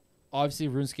that obviously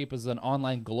RuneScape is an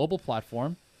online global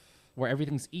platform where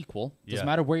everything's equal. Doesn't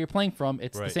matter where you're playing from,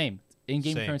 it's the same.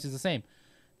 In-game currency is the same.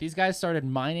 These guys started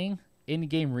mining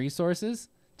in-game resources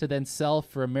to then sell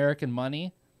for American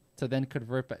money to then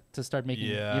convert back to start making,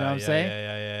 you know what I'm saying?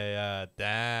 Yeah.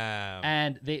 Damn.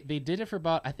 And they did it for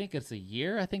about, I think it's a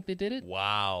year. I think they did it.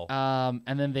 Wow.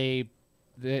 And then they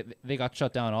got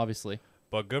shut down, obviously.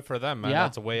 But good for them, man.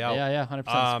 That's a way out. Yeah, 100%.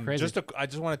 It's crazy. I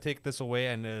just want to take this away,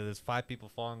 and there's 5 people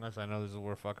following us. I know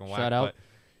we're fucking whack. Shout out.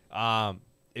 But,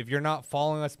 if you're not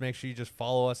following us, make sure you just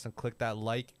follow us and click that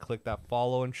like, click that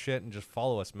follow and shit, and just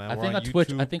follow us, man. We're on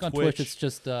Twitch. I think on Twitch it's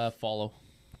just follow.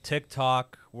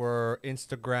 TikTok, we're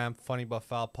Instagram, Funny But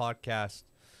Foul Podcast.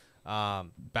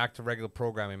 Back to regular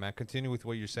programming, man. Continue with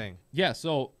what you're saying. Yeah,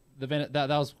 so that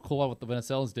was cool what the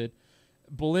Venezuelans did.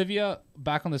 Bolivia,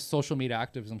 back on the social media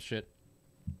activism shit.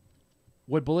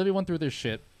 When Bolivia went through this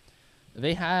shit,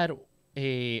 they had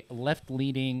a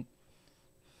left-leaning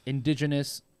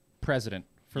indigenous president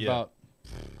for about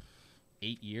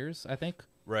 8 years, I think.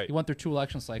 Right. He went through 2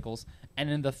 election cycles. And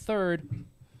in the third,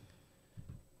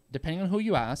 depending on who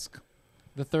you ask,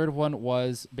 the third one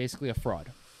was basically a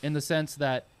fraud in the sense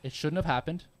that it shouldn't have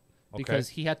happened because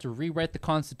he had to rewrite the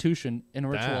Constitution in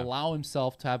order to allow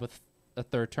himself to have a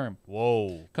third term.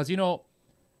 Whoa. Because,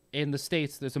 in the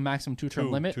States, there's a maximum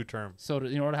 2-term limit. 2 term. So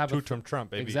in order to have 2-term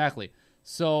Trump, baby. Exactly.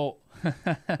 So,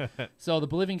 so the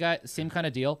Bolivian guy, same kind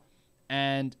of deal.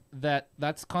 And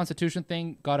that's Constitution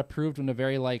thing got approved in a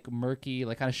very murky,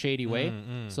 kind of shady way.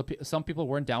 So some people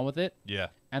weren't down with it. Yeah.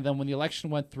 And then when the election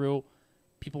went through,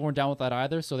 people weren't down with that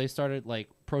either. So they started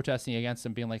protesting against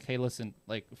him, being like, hey, listen,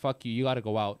 like, fuck you, you got to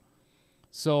go out.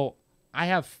 So I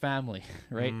have family,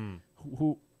 right,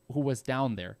 who was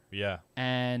down there. Yeah.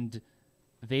 And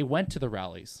they went to the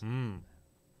rallies.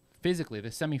 Physically. They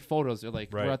sent me photos. They're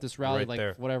like, we're at this rally, like,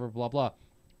 there. Whatever, blah, blah.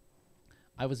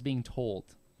 I was being told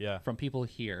from people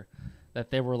here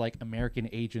that there were, like, American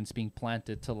agents being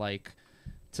planted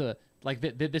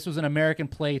this was an American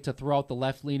play to throw out the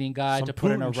left-leaning guy, some to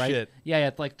put in a right. Shit.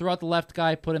 Yeah, like throw out the left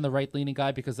guy, put in the right-leaning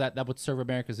guy, because that would serve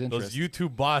America's interest. Those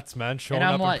YouTube bots, man, showing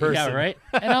up in person. Yeah, right.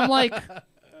 And I'm like,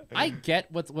 I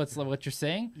get what you're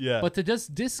saying. Yeah. But to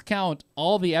just discount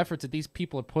all the efforts that these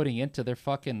people are putting into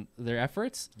their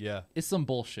efforts. Yeah. Is some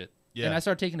bullshit. Yeah. And I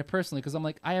started taking it personally because I'm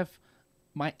like, I have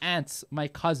my aunts, my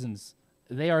cousins,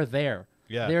 they are there.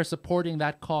 Yeah. They're supporting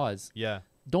that cause. Yeah.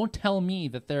 Don't tell me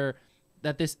that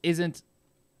this isn't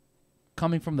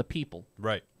coming from the people.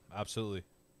 Right. Absolutely.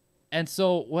 And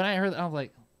so when I heard that, I was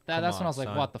like, that's when I was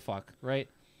like, what the fuck, right?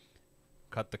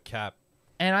 Cut the cap.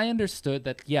 And I understood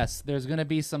that, yes, there's going to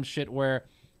be some shit where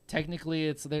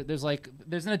technically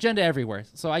there's an agenda everywhere.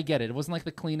 So I get it. It wasn't like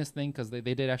the cleanest thing because they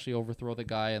did actually overthrow the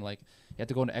guy, and like he had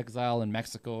to go into exile in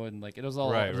Mexico, and like it was all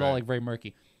like very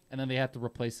murky. And then they had to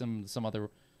replace him. Some other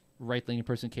right-leaning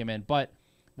person came in. But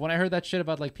when I heard that shit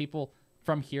about like people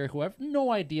from here who have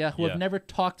no idea, who have never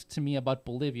talked to me about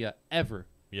Bolivia ever.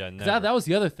 Yeah, never. That was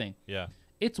the other thing. Yeah.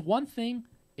 It's one thing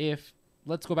if,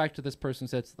 let's go back to this person who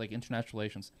said it's like international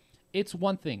relations. It's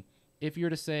one thing if you're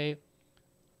to say,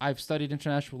 I've studied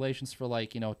international relations for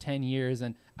 10 years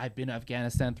and I've been to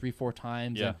Afghanistan 3-4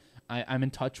 times. Yeah. And I'm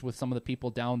in touch with some of the people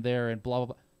down there and blah, blah,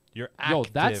 blah. You're active. Yo,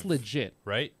 that's legit.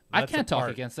 Right? That's I can't talk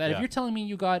against that. Yeah. If you're telling me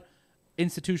you got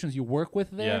institutions you work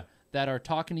with there that are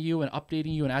talking to you and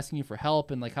updating you and asking you for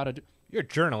help and like how to do. You're a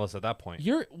journalist at that point.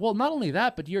 Not only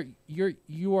that, but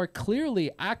you are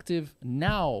clearly active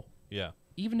now. Yeah.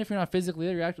 Even if you're not physically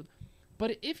there, you're active.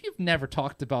 But if you've never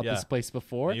talked about this place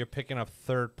before, and you're picking up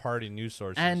third-party news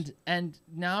sources, and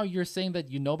now you're saying that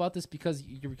you know about this because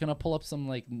you're gonna pull up some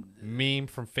like meme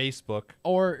from Facebook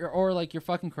or like your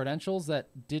fucking credentials that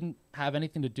didn't have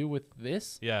anything to do with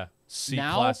this. Yeah,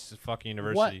 C-class fucking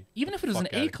university. What? Even if it was an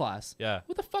A class. Yeah.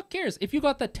 Who the fuck cares? If you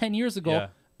got that 10 years ago,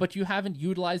 but you haven't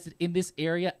utilized it in this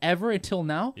area ever until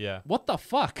now. Yeah. What the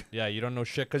fuck? Yeah, you don't know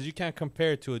shit because you can't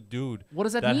compare it to a dude. What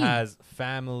does that mean? That has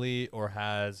family or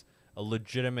has a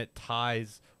legitimate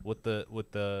ties with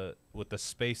the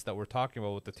space that we're talking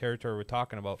about, with the territory we're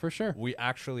talking about. For sure. We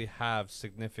actually have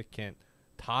significant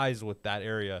ties with that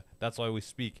area. That's why we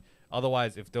speak.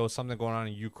 Otherwise, if there was something going on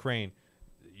in Ukraine,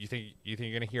 you think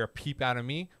you're gonna hear a peep out of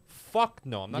me? Fuck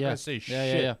no, I'm not gonna say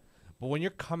shit. Yeah. But when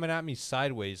you're coming at me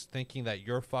sideways, thinking that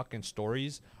your fucking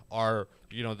stories are,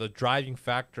 the driving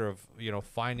factor of,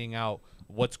 finding out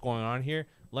what's going on here,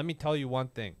 let me tell you one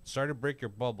thing. Sorry to break your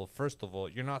bubble. First of all,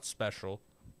 you're not special.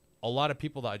 A lot of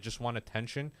people that just want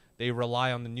attention, they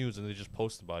rely on the news and they just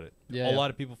post about it. A lot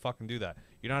of people fucking do that.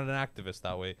 You're not an activist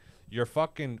that way. Your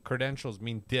fucking credentials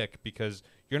mean dick because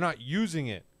you're not using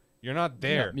it. You're not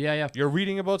there. Yeah. You're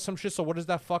reading about some shit, so what does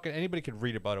that fucking... Anybody could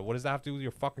read about it. What does that have to do with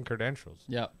your fucking credentials?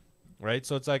 Yeah. Right?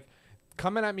 So it's like,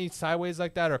 coming at me sideways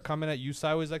like that or coming at you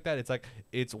sideways like that, it's like,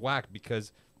 it's whack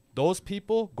because... Those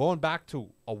people, going back to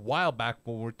a while back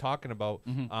when we were talking about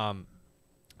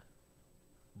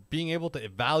being able to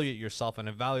evaluate yourself and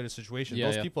evaluate a situation,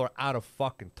 those people are out of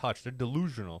fucking touch. They're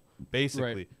delusional,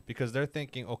 basically, because they're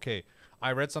thinking, okay,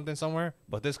 I read something somewhere,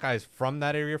 but this guy's from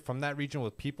that area, from that region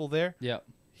with people there. Yeah.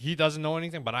 He doesn't know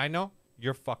anything, but I know.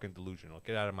 You're fucking delusional.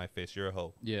 Get out of my face. You're a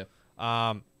hoe. Yeah.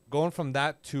 Going from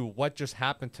that to what just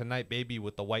happened tonight, baby,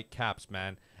 with the white caps,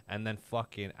 man, and then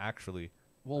fucking actually...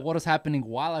 Well, what was happening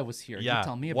while I was here? Yeah, you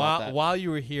tell me about that. While you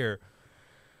were here,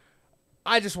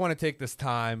 I just want to take this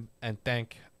time and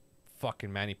thank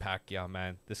fucking Manny Pacquiao,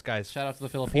 man. This guy's shout out to the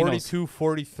Filipinos.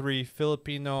 42-43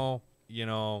 Filipino.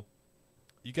 You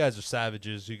guys are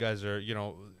savages. You guys are,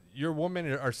 your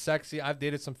women are sexy. I've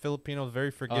dated some Filipinos, very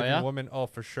forgiving women. Oh,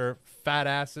 for sure, fat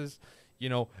asses.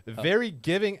 Very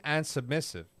giving and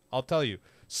submissive. I'll tell you.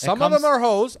 Some of them are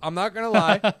hoes. I'm not going to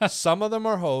lie. Some of them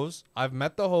are hoes. I've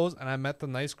met the hoes and I met the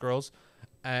nice girls.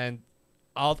 And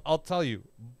I'll tell you,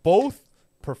 both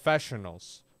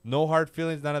professionals. No hard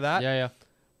feelings, none of that. Yeah.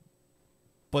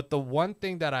 But the one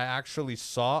thing that I actually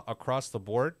saw across the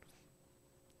board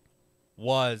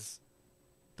was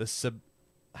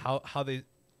how they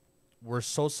were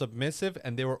so submissive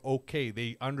and they were okay.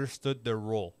 They understood their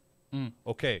role.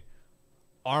 Okay.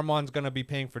 Armand's going to be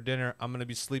paying for dinner. I'm going to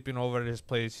be sleeping over at his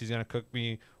place. He's going to cook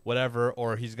me whatever,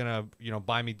 or he's going to,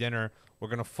 buy me dinner. We're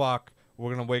going to fuck.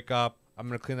 We're going to wake up. I'm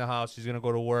going to clean the house. He's going to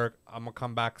go to work. I'm going to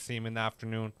come back, see him in the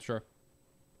afternoon. Sure.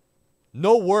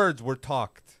 No words were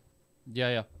talked.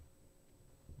 Yeah.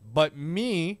 But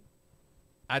me,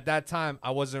 at that time,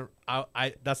 I wasn't.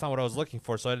 I that's not what I was looking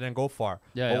for, so I didn't go far.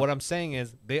 Yeah. But what I'm saying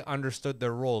is, they understood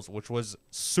their roles, which was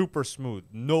super smooth,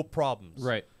 no problems.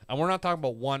 Right. And we're not talking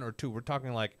about 1 or 2. We're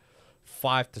talking like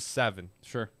 5 to 7.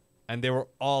 Sure. And they were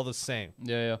all the same.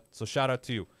 Yeah. So shout out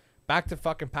to you. Back to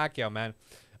fucking Pacquiao, man.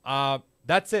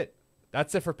 That's it.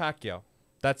 That's it for Pacquiao.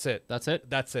 That's it.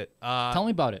 Tell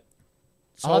me about it.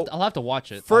 So I'll have to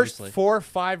watch it. First obviously. 4 or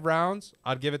 5 rounds,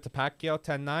 I'd give it to Pacquiao,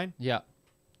 10-9. Yeah.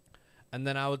 And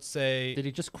then I would say... Did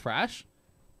he just crash?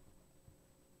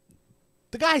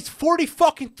 The guy's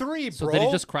 40-3, bro. So did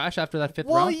he just crash after that 5th round?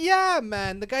 Well, yeah,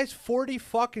 man. The guy's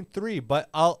 40-3. But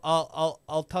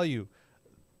I'll tell you.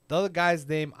 The other guy's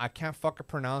name, I can't fucking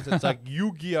pronounce it. It's like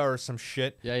Yugia or some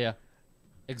shit. Yeah.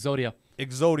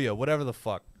 Exodia, whatever the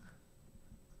fuck.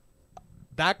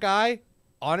 That guy,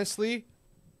 honestly,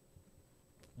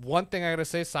 one thing I gotta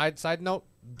say, side note,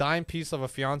 dime piece of a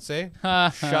fiance.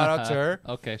 Shout out to her.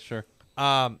 Okay, sure.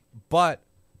 But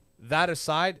that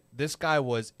aside, this guy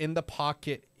was in the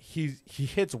pocket. He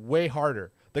hits way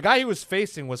harder. The guy he was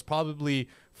facing was probably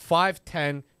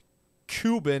 5'10",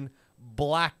 Cuban,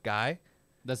 black guy.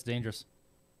 That's dangerous.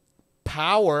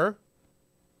 Power,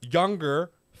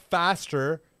 younger,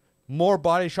 faster, more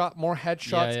body shot, more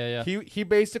headshots. Yeah. He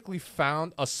basically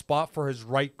found a spot for his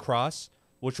right cross,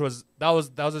 which was that was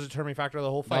a determining factor of the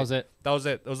whole fight. That was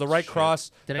it. It was the right cross.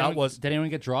 Did anyone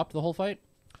get dropped the whole fight?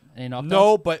 Any knockdowns?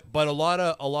 No, but a lot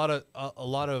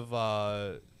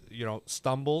of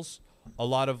stumbles. A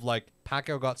lot of like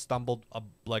Pacquiao got stumbled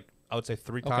like I would say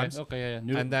 3 times. Okay,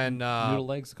 yeah. And then noodle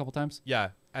legs a couple times. Yeah.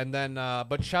 And then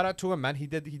but shout out to him, man. He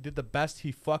did the best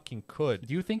he fucking could.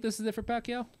 Do you think this is it for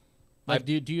Pacquiao? Like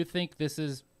do you think this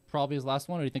is probably his last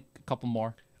one, or do you think a couple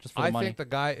more just for the money? I think the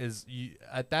guy is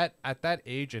at that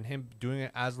age and him doing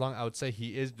it as long, I would say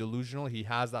he is delusional. He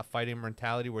has that fighting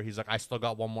mentality where he's like, I still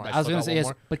got one more. I was gonna say yes,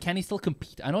 but can he still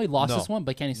compete? I know he lost this one,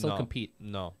 but can he still compete?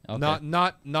 No. Okay.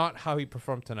 Not how he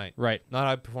performed tonight. Right. Not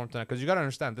how he performed tonight. Because you gotta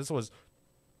understand, this was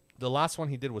the last one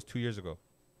he did was 2 years ago.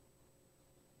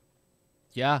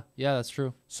 Yeah, that's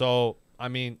true. So I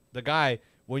mean, the guy,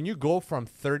 when you go from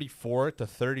 34 to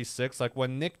 36, like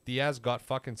when Nick Diaz got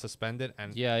fucking suspended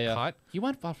and cut. He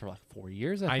went for like 4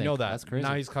 years, I think. know that. That's crazy.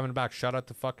 Now he's coming back. Shout out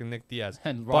to fucking Nick Diaz.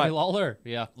 And Robbie Lawler.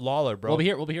 Yeah. Lawler, bro.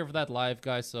 We'll be here for that live,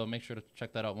 guys, so make sure to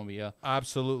check that out when we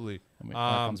absolutely. when it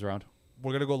comes around.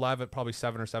 We're gonna go live at probably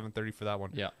 7 or 7:30 for that one.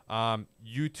 Yeah.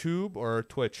 YouTube or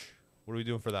Twitch? What are we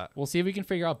doing for that? We'll see if we can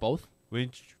figure out both. We're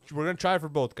gonna try for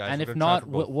both, guys. And if not,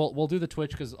 we'll do the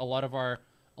Twitch because a lot of our.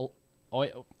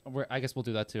 I guess we'll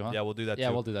do that too, huh? Yeah, we'll do that too.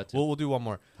 Yeah, we'll do that too. We'll do one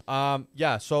more.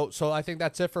 Yeah, so I think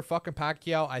that's it for fucking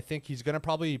Pacquiao. I think he's going to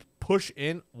probably push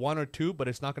in 1 or 2, but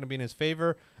it's not going to be in his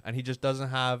favor, and he just doesn't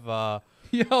have...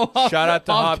 shout out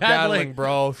to Hob Gatling,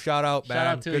 bro. Shout out, man. Shout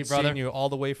out to Good you, brother. seeing you all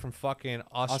the way from fucking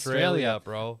Australia,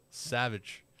 bro.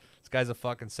 Savage. This guy's a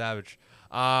fucking savage.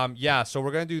 Yeah, so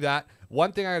we're going to do that.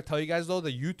 One thing I got to tell you guys, though,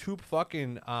 the YouTube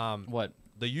fucking... what?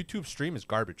 The YouTube stream is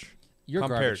garbage. You're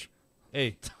garbage.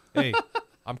 Hey,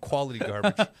 I'm quality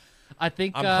garbage. I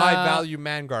think I'm high value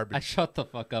man garbage. I shut the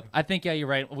fuck up. I think you're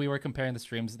right. We were comparing the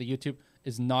streams. The YouTube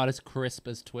is not as crisp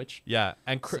as Twitch. Yeah,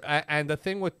 and the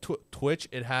thing with Twitch,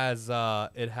 it has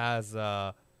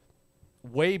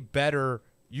way better.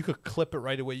 You could clip it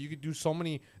right away. You could do so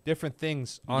many different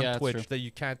things on Twitch that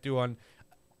you can't do on.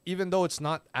 Even though it's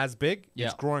not as big,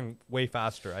 it's growing way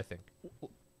faster, I think.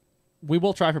 We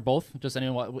will try for both. Just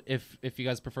anyone, if you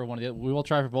guys prefer one of the other, we will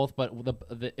try for both. But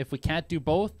if we can't do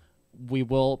both, we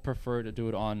will prefer to do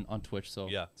it on Twitch. So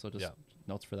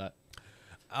notes for that.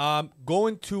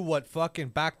 Going to what fucking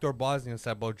Backdoor Bosnian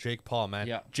said about Jake Paul, man.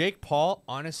 Yeah. Jake Paul,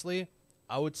 honestly,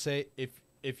 I would say if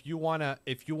you wanna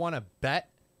bet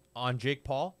on Jake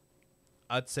Paul,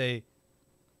 I'd say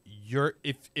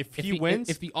if he wins,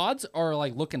 if the odds are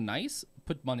like looking nice,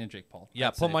 put money on Jake Paul.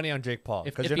 Yeah, put money on Jake Paul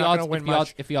because you're not going to win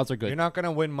much. If the odds are good, you're not going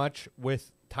to win much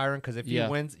with Tyron because if he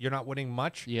wins, you're not winning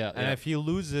much. Yeah, and if he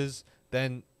loses,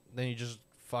 then you just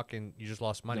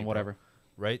lost money. Then whatever.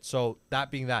 Bro. Right. So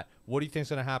that being that, what do you think's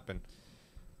going to happen?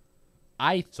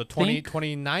 So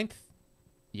 29th.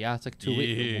 Yeah, it's like 2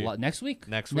 weeks. Next week.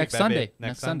 Next week. Sunday.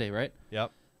 Next Sunday, right?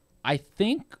 Yep. I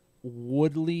think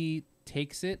Woodley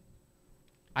takes it.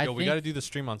 We got to do the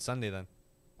stream on Sunday then.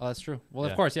 Oh, that's true. Well,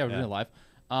 of course, we're doing it live.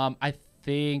 I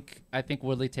think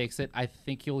Woodley takes it. I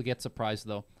think he'll get surprised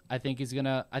though. I think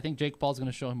Jake Paul's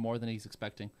gonna show him more than he's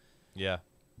expecting. Yeah.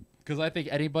 Because I think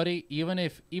anybody, even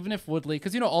if Woodley,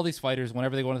 because all these fighters,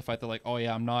 whenever they go into the fight, they're like, oh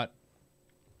yeah, I'm not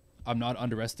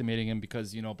underestimating him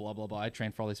because blah blah blah. I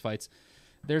trained for all these fights.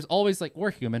 There's always like,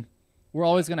 we're human. we're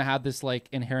always gonna have this like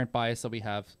inherent bias that we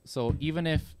have. So even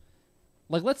if,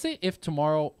 like, let's say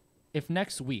if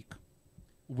next week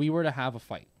we were to have a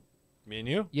fight, me and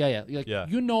you, like,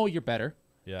 you know you're better,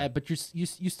 but you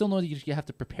still know that you have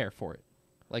to prepare for it.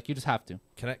 Like, you just have to.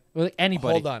 Can I? Like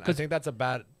anybody. Hold on. I think that's a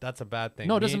bad thing.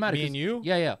 No, it doesn't matter. Me and you.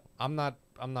 Yeah. I'm not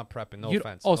prepping. No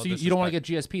offense. Oh, so you don't want to get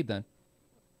GSP'd then?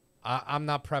 I'm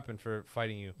not prepping for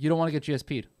fighting you. You don't want to get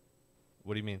GSP'd.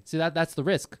 What do you mean? See, that's the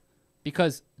risk,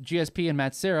 because GSP and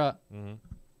Matt Serra,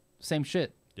 same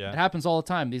shit. Yeah. It happens all the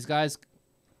time. These guys,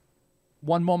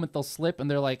 one moment they'll slip and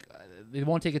they're like, they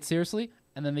won't take it seriously,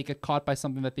 and then they get caught by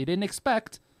something that they didn't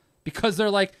expect, because they're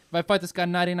like, if I fight this guy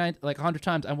 99, like 100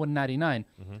 times, I win 99.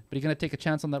 But you're gonna take a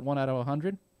chance on that 1 out of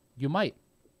 100? You might.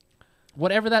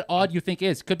 Whatever that odd you think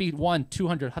is, could be 1,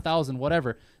 200, 1,000,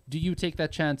 whatever. Do you take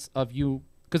that chance of you?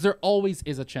 Because there always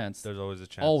is a chance. There's always a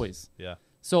chance. Always. Yeah.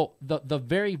 So the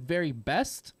very, very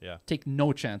best take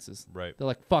no chances. Right. They're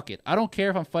like, fuck it. I don't care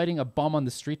if I'm fighting a bum on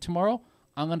the street tomorrow.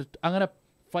 I'm gonna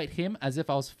fight him as if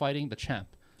I was fighting the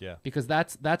champ. Yeah. Because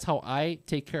that's how I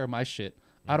take care of my shit.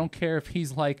 I don't care if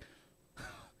he's like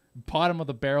bottom of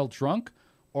the barrel drunk,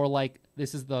 or like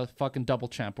this is the fucking double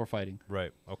champ we're fighting.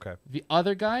 Right. Okay. The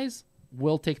other guys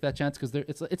will take that chance because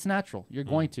it's natural. You're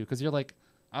going to, because you're like,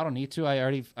 I don't need to.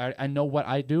 I know what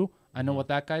I do. I know what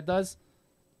that guy does.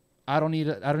 I don't need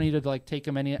to like take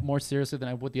him any more seriously than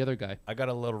I would the other guy. I got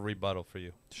a little rebuttal for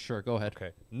you. Sure, go ahead.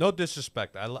 Okay. No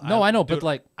disrespect. I know, dude, but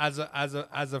like as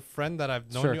a friend that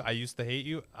I've known you, I used to hate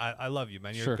you. I love you,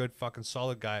 man. You're a good fucking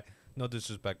solid guy. No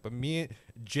disrespect, but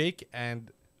Jake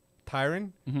and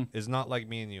Tyron is not like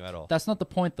me and you at all. That's not the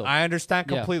point, though. I understand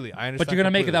completely. I understand. But you're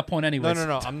gonna make it that point anyways.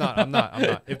 No. I'm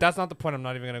not. If that's not the point, I'm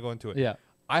not even gonna go into it. Yeah.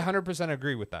 I 100%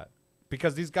 agree with that,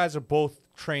 because these guys are both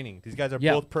training. These guys are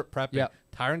both prepping. Yeah.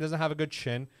 Tyron doesn't have a good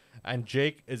chin, and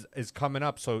Jake is coming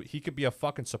up, so he could be a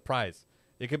fucking surprise.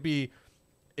 It could be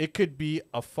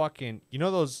a fucking, you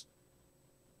know those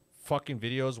fucking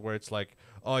videos where it's like,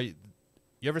 oh, you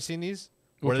ever seen these?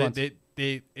 Where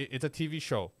it's a TV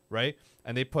show, right?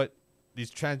 And they put these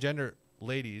transgender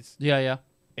ladies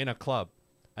in a club,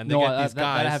 and they get these guys.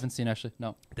 That I haven't seen, actually.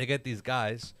 No. They get these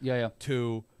guys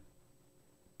to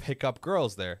pick up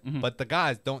girls there, but the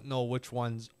guys don't know which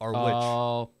ones are which.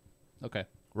 Oh, okay.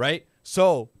 Right?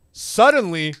 So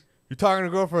suddenly you're talking to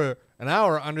a girl for an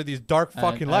hour under these dark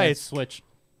fucking lights. Switch.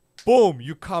 Boom!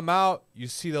 You come out. You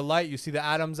see the light. You see the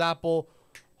Adam's apple.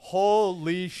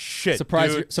 Holy shit!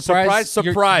 Surprise! Dude. Surprise!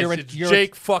 It's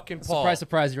Jake fucking Paul.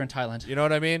 Surprise! You're in Thailand. You know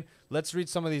what I mean? Let's read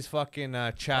some of these fucking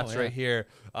chats right here.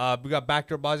 We got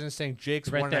Backdoor Bosnian saying Jake's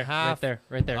right 1.5.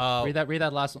 Right there. Read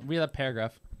that last one. Read that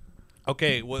paragraph.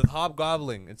 Okay, with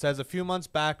Hobgobbling, it says a few months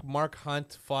back, Mark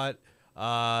Hunt fought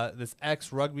this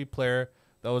ex-rugby player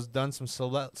that was done some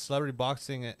celebrity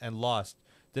boxing and lost.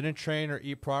 Didn't train or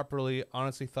eat properly.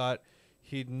 Honestly thought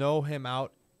he'd know him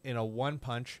out in a one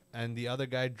punch, and the other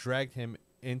guy dragged him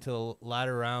into the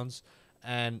latter rounds,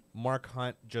 and Mark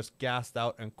Hunt just gassed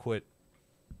out and quit.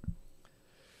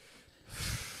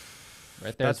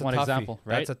 Right there's one example,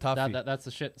 right? That's a toughie. That's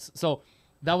the shit. So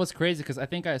that was crazy, because I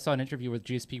think I saw an interview with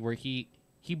GSP where he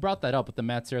brought that up with the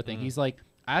Matt Serra thing. He's like,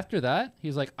 after that,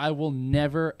 he's like, I will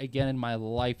never again in my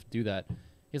life do that.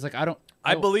 He's like,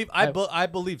 I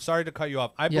believe. Sorry to cut you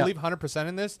off. I believe 100%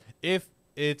 in this. If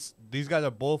it's these guys are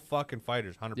both fucking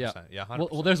fighters, 100%. Yeah,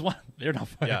 100%. Well, there's one. They're not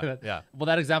fighting. Yeah. Well,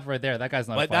 that example right there, that guy's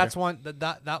not. But a fighter. that's one.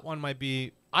 That one might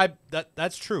be.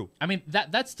 That's true. I mean,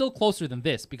 that's still closer than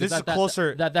this, because this is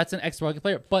closer. That's an ex-rugby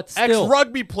player, but still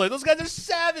ex-rugby player. Those guys are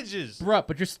savages, bro.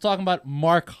 But you're still talking about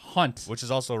Mark Hunt, which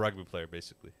is also a rugby player,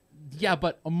 basically. Yeah,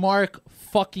 but Mark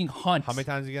fucking Hunt. How many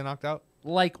times did he get knocked out?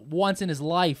 Like once in his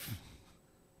life.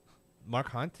 Mark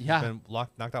Hunt? Yeah. He's been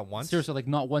knocked out once? Seriously, like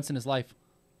not once in his life.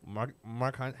 Mark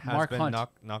Hunt has been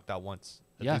knocked out once.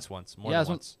 At least once. More than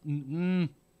once.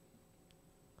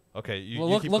 Okay, you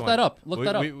look keep that going. up. Look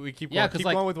that up. We keep going. Keep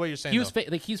going with what you're saying.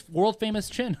 He's world famous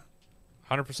chin.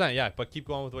 100%, yeah. But keep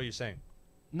going with what you're saying.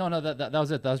 No, that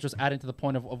was it. That was just adding to the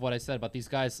point of what I said about these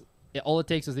guys. All it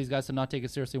takes is these guys to not take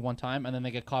it seriously one time, and then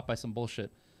they get caught by some bullshit.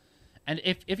 And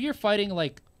if you're fighting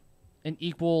like an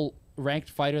equal ranked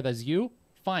fighter that's you,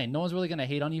 fine. No one's really gonna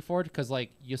hate on you for it, because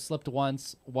like you slipped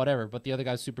once, whatever. But the other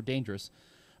guy's super dangerous.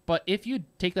 But if you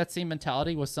take that same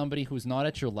mentality with somebody who's not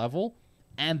at your level,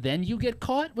 and then you get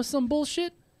caught with some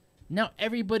bullshit, now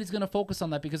everybody's gonna focus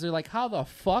on that, because they're like, how the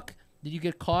fuck did you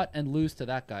get caught and lose to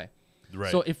that guy?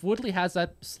 Right. So if Woodley has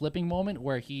that slipping moment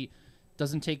where he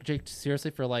doesn't take Jake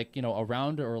seriously for like, you know, a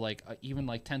round or like even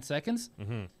like 10 seconds,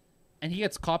 and he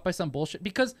gets caught by some bullshit,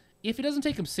 because if he doesn't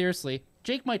take him seriously,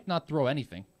 Jake might not throw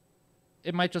anything.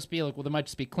 It might just be like, well, there might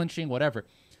just be clinching, whatever.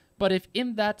 But if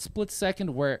in that split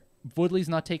second where Woodley's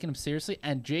not taking him seriously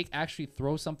and Jake actually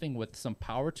throws something with some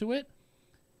power to it,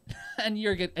 and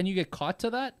you get caught to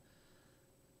that,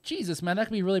 Jesus, man, that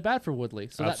could be really bad for Woodley.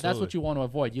 So that's what you want to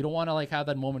avoid. You don't want to like have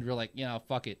that moment where you're like,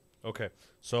 fuck it. Okay,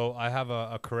 so I have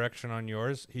a correction on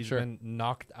yours. He's been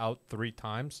knocked out 3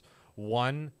 times.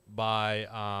 One by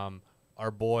our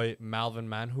boy Malvin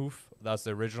Manhoof. That's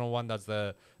the original one. That's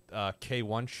the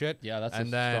K1 shit. Yeah, that's and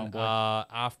a then strong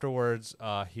boy. Afterwards,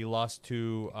 he lost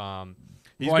to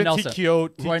he's Roy been Nelson.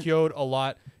 TKO'd a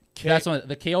lot. That's one.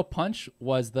 The KO punch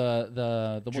was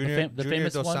the Junior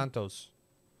famous Dos one. Santos.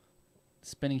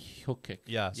 Spinning hook kick.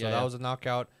 Yeah, so that was a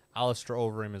knockout. Alistair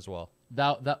over him as well.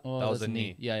 That was a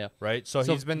knee. Yeah. Right? So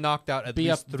he's been knocked out at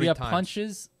least 3 times.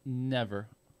 Punches, never.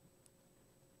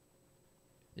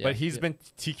 Yeah, but he's been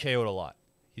TKO'd a lot.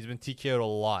 He's been TKO'd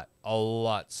a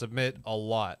lot. Submit a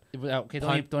lot. Okay,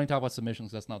 don't even talk about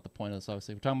submissions. That's not the point of this,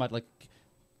 obviously. We're talking about like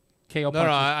KO punches.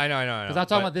 No, I know. Because I'm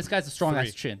talking about this guy's a strong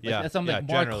ass chin. Like, that's something like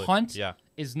Mark Hunt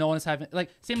is known as having like.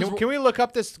 Can we look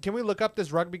up this? Can we look up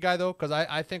this rugby guy though? Because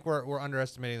I think we're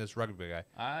underestimating this rugby guy.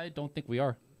 I don't think we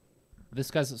are. This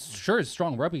guy's a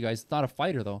strong rugby guy. He's not a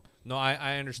fighter though. No,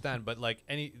 I understand, but like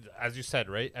as you said,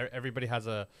 right? Everybody has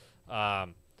a.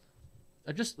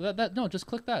 Just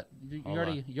click that. You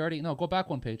already no. Go back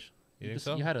one page. You think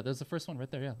so? You had it. There's the first one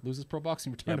right there. Yeah, loses pro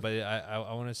boxing return. Yeah, but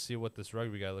I want to see what this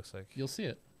rugby guy looks like. You'll see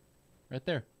it, right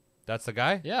there. That's the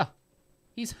guy. Yeah,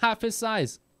 he's half his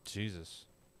size. Jesus,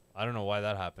 I don't know why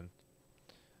that happened.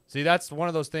 See, that's one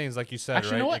of those things, like you said.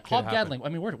 Actually, right? You know what? Hob Gadling. I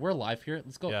mean, we're live here.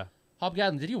 Let's go. Yeah. Hob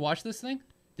Gadling. Did you watch this thing?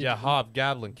 Hob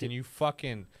Gadling. Can you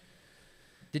fucking?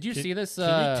 Did you see this?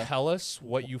 Can you tell us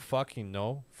what you fucking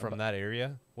know from that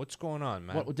area? What's going on,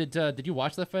 man? Did you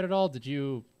watch that fight at all? Did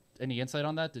you any insight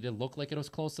on that? Did it look like it was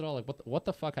close at all? Like what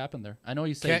the fuck happened there? I know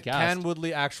you say can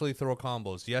Woodley actually throw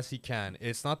combos? Yes, he can.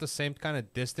 It's not the same kind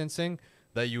of distancing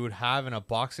that you would have in a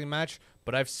boxing match,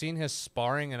 but I've seen his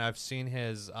sparring and I've seen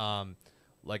his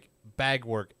like bag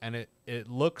work, and it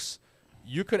looks.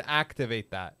 You could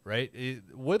activate that, right?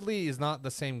 Woodley is not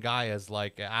the same guy as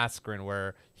like Askren,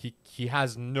 where he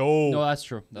has no. No, that's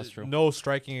true. That's true. No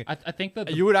striking. I think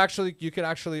that you could actually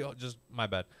just my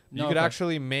bad. You could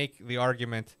actually make the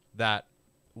argument that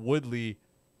Woodley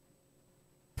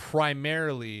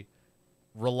primarily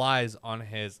relies on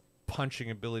his punching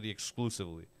ability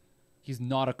exclusively. He's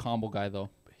not a combo guy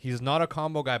though. He's not a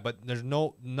combo guy, but there's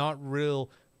not real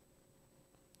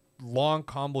long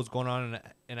combos going on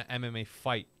in an MMA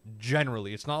fight.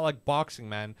 Generally, it's not like boxing,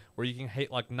 man, where you can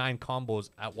hit like 9 combos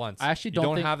at once. I actually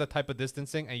don't have the type of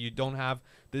distancing, and you don't have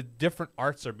the different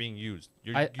arts are being used.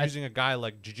 You're using a guy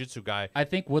like jiu-jitsu guy. I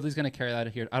think Woodley's gonna carry that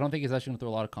here. I don't think he's actually gonna throw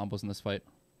a lot of combos in this fight.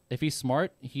 If he's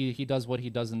smart, he does what he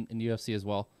does in the UFC as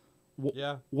well.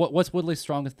 What's Woodley's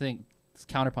strongest thing? It's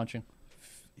counter punching.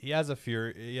 He has a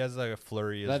fury. He has like a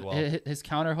flurry as well. His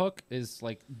counter hook is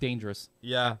like dangerous.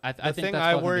 Yeah, I think the thing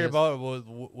I worry about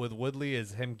with Woodley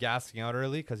is him gassing out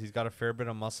early because he's got a fair bit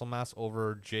of muscle mass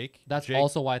over Jake. That's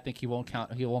also why I think he won't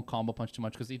combo punch too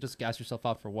much because he just gas yourself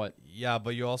out for what? Yeah,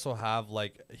 but you also have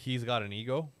like he's got an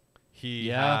ego. True. He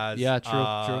has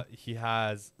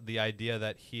the idea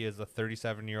that he is a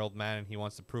 37-year-old man and he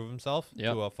wants to prove himself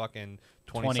to a fucking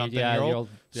 20-something-year-old.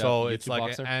 So it's like,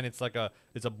 boxer. And it's like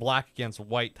it's a black against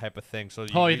white type of thing. So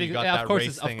you got that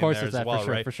race thing in there as well,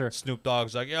 right? For sure. Snoop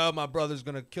Dogg's like, yeah, my brother's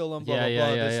gonna kill him, blah blah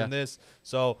blah, this and this.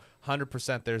 So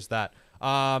 100% there's that.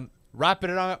 Wrap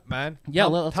it up, man.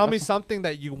 Yeah, tell me something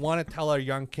that you want to tell our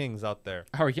young kings out there.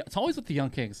 It's always with the young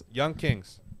kings. Young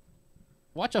kings.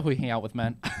 Watch out who you hang out with,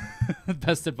 man.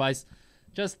 Best advice.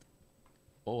 Let's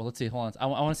see. Hold on. I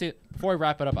want to see it. Before I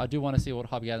wrap it up, I do want to see what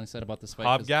Hob Gadling said about this fight.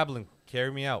 Hob Gadling, carry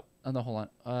me out. Oh, no, hold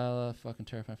on. Fucking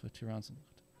terrifying for 2 rounds.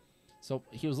 So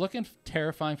he was looking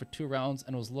terrifying for 2 rounds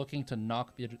and was looking to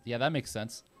knock the... Yeah, that makes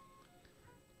sense.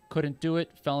 Couldn't do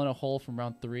it. Fell in a hole from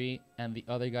round 3. And the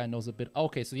other guy knows a bit...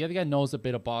 Okay, so the other guy knows a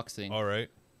bit of boxing. All right.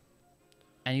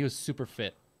 And he was super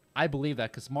fit. I believe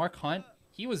that because Mark Hunt...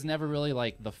 He was never really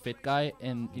like the fit guy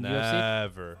in UFC.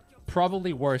 Never.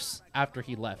 Probably worse after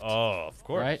he left. Oh, of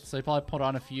course. Right? So he probably put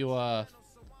on a few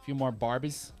more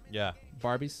Barbies. Yeah.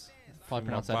 Barbies. Probably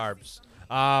pronounce that. Barbs.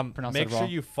 Make sure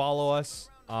you follow us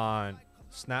on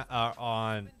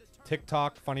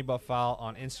TikTok, Funny But Foul,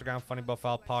 on Instagram, Funny But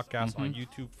Foul Podcast, on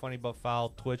YouTube, Funny But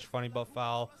Foul, Twitch, Funny But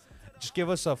Foul. Just give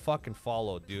us a fucking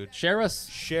follow, dude. Share us.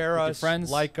 Share us.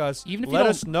 Friends. Like us. Even if let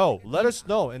us know. Let us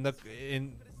know in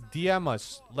DM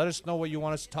us. Let us know what you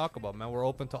want us to talk about, man. We're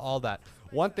open to all that.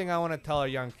 One thing I want to tell our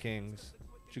young kings,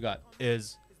 what you got,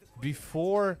 is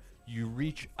before you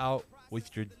reach out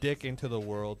with your dick into the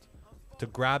world to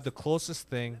grab the closest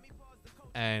thing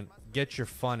and get your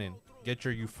fun in, get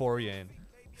your euphoria in.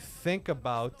 Think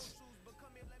about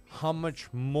how much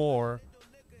more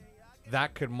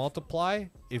that could multiply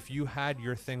if you had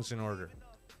your things in order.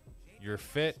 You're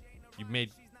fit, you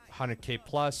made 100K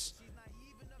plus,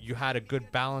 you had a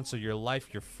good balance of your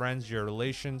life, your friends, your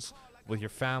relations with your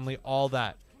family, all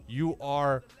that. You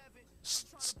are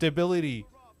stability.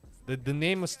 The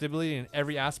name of stability in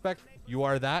every aspect, you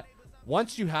are that.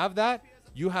 Once you have that,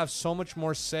 you have so much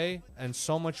more say and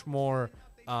so much more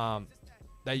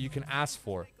that you can ask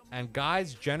for. And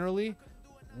guys, generally,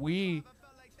 we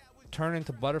turn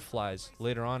into butterflies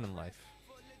later on in life.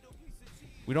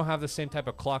 We don't have the same type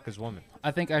of clock as women.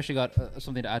 I think I actually got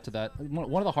something to add to that.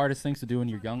 One of the hardest things to do when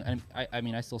you're young, and I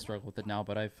mean, I still struggle with it now,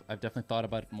 but I've definitely thought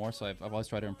about it more, so I've always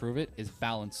tried to improve it, is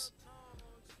balance.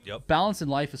 Yep. Balance in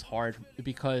life is hard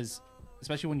because,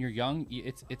 especially when you're young,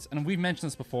 it's and we've mentioned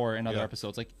this before in other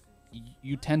episodes, like,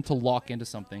 you tend to lock into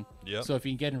something. Yep. So if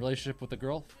you can get in a relationship with a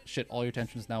girl, shit, all your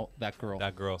attention is now that girl.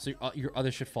 That girl. So your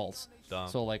other shit falls. Dumb.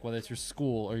 So like whether it's your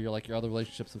school or your other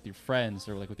relationships with your friends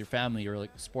or like with your family or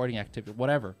like sporting activity,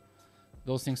 whatever,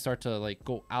 those things start to like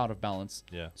go out of balance.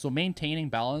 Yeah. So maintaining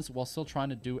balance while still trying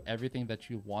to do everything that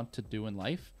you want to do in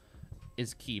life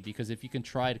is key, because if you can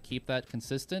try to keep that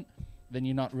consistent, then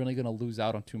you're not really gonna lose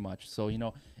out on too much. So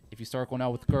if you start going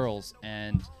out with girls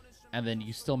and then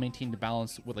you still maintain the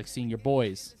balance with like seeing your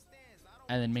boys,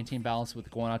 and then maintain balance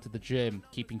with going out to the gym,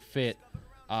 keeping fit,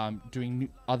 doing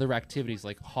other activities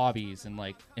like hobbies and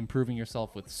like improving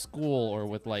yourself with school or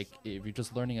with like if you're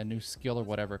just learning a new skill or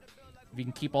whatever. If you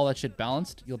can keep all that shit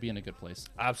balanced, you'll be in a good place.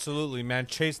 Absolutely, man.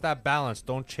 Chase that balance.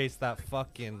 Don't chase that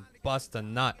fucking bust a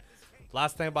nut.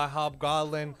 Last thing about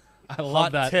Hobgoblin. I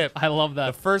love that. Tip. I love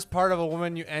that. The first part of a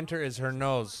woman you enter is her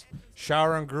nose.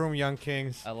 Shower and groom, young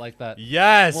kings. I like that.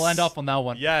 Yes. We'll end up on that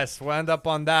one. Yes, we'll end up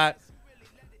on that.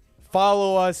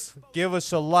 Follow us. Give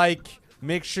us a like.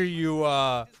 Make sure you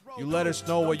let us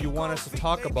know what you want us to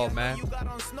talk about, man.